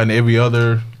 Spotify, and every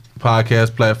other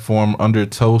podcast platform under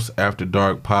Toast After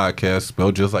Dark Podcast,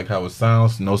 spelled just like how it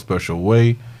sounds, no special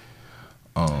way.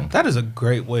 That is a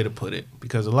great way to put it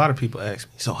because a lot of people ask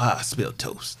me, so how I spell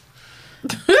toast?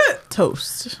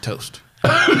 Toast. Toast.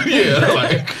 Yeah,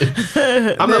 like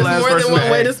I'm the There's last more person than one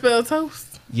to way to ask. spell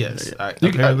toast. Yes.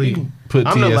 you can put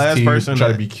I'm TST, the last person try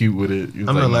to that- be cute with it. It's I'm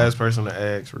like, the no. last person to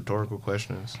ask rhetorical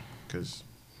questions because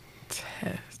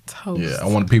Toast. Yeah, I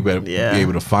want people to Yeah. be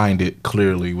able to find it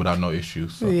clearly without no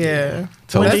issues. So. Yeah.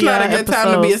 Toast. That's do not a y'all good time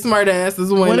to be a episodes- smart ass.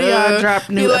 Is when when do y'all drop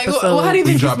be new like, well, how do you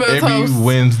We think you drop spell every toast?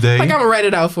 Wednesday. Like I'm gonna write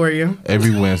it out for you.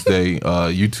 Every Wednesday.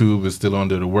 YouTube is still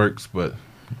under the works, but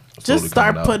slowly Just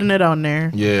start coming out. putting it on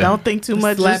there. Yeah. Don't think too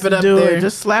much. slap Just it up do there. it.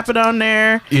 Just slap it on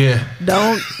there. Yeah,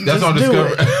 Don't. that's just on do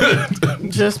it. Discover.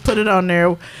 Just put it on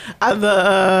there.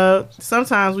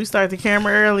 Sometimes we start the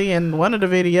camera early, and one of the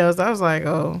videos I was like,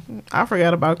 "Oh, I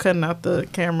forgot about cutting out the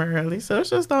camera early," so it's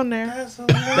just on there.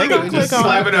 They gonna click just on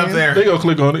slap it. it up there. They gonna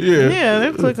click on it. Yeah, Yeah,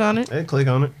 they click on it. Hey, click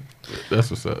on it. that's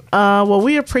what's up. Well,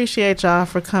 we appreciate y'all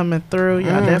for coming through.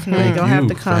 Y'all definitely Thank gonna have you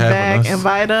to for come having back, us.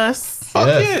 invite us. Fuck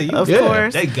Yes. yeah, you, Of yeah.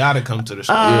 course. They gotta come to the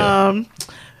show.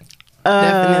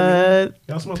 Definitely.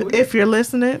 Y'all smoke weed? If you're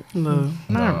listening, No.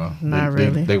 not They-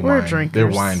 really. They We're wine. drinkers. They're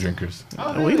wine drinkers.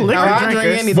 We liquor I'll drink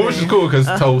drinkers. anything. But which is cool because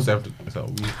toast after.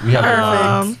 So we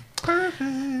have.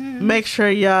 Make sure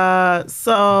y'all.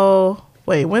 So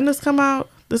wait, when this come out?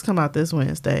 This come out this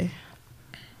Wednesday.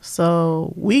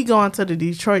 So we going to the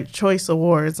Detroit Choice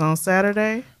Awards on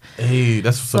Saturday. Hey,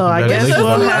 that's what's So up. I guess Congratulations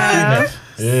we'll on that. have.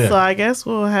 Yeah. So I guess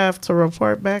we'll have to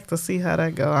report back to see how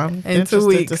that go. I'm In 2 interested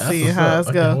weeks. to That's see what's how up. it's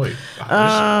I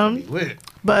can't go. wait. Lit.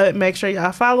 But make sure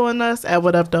y'all following us at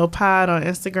What Up Doe Pod on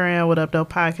Instagram, What Up Doe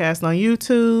Podcast on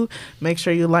YouTube. Make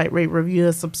sure you like, rate, review,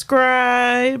 and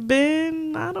subscribe.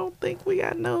 And I don't think we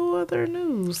got no other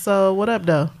news. So what up,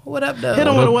 Doe? What up, though? Hit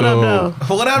 'em with a what up, Doe.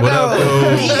 What up, What up,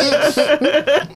 though? though?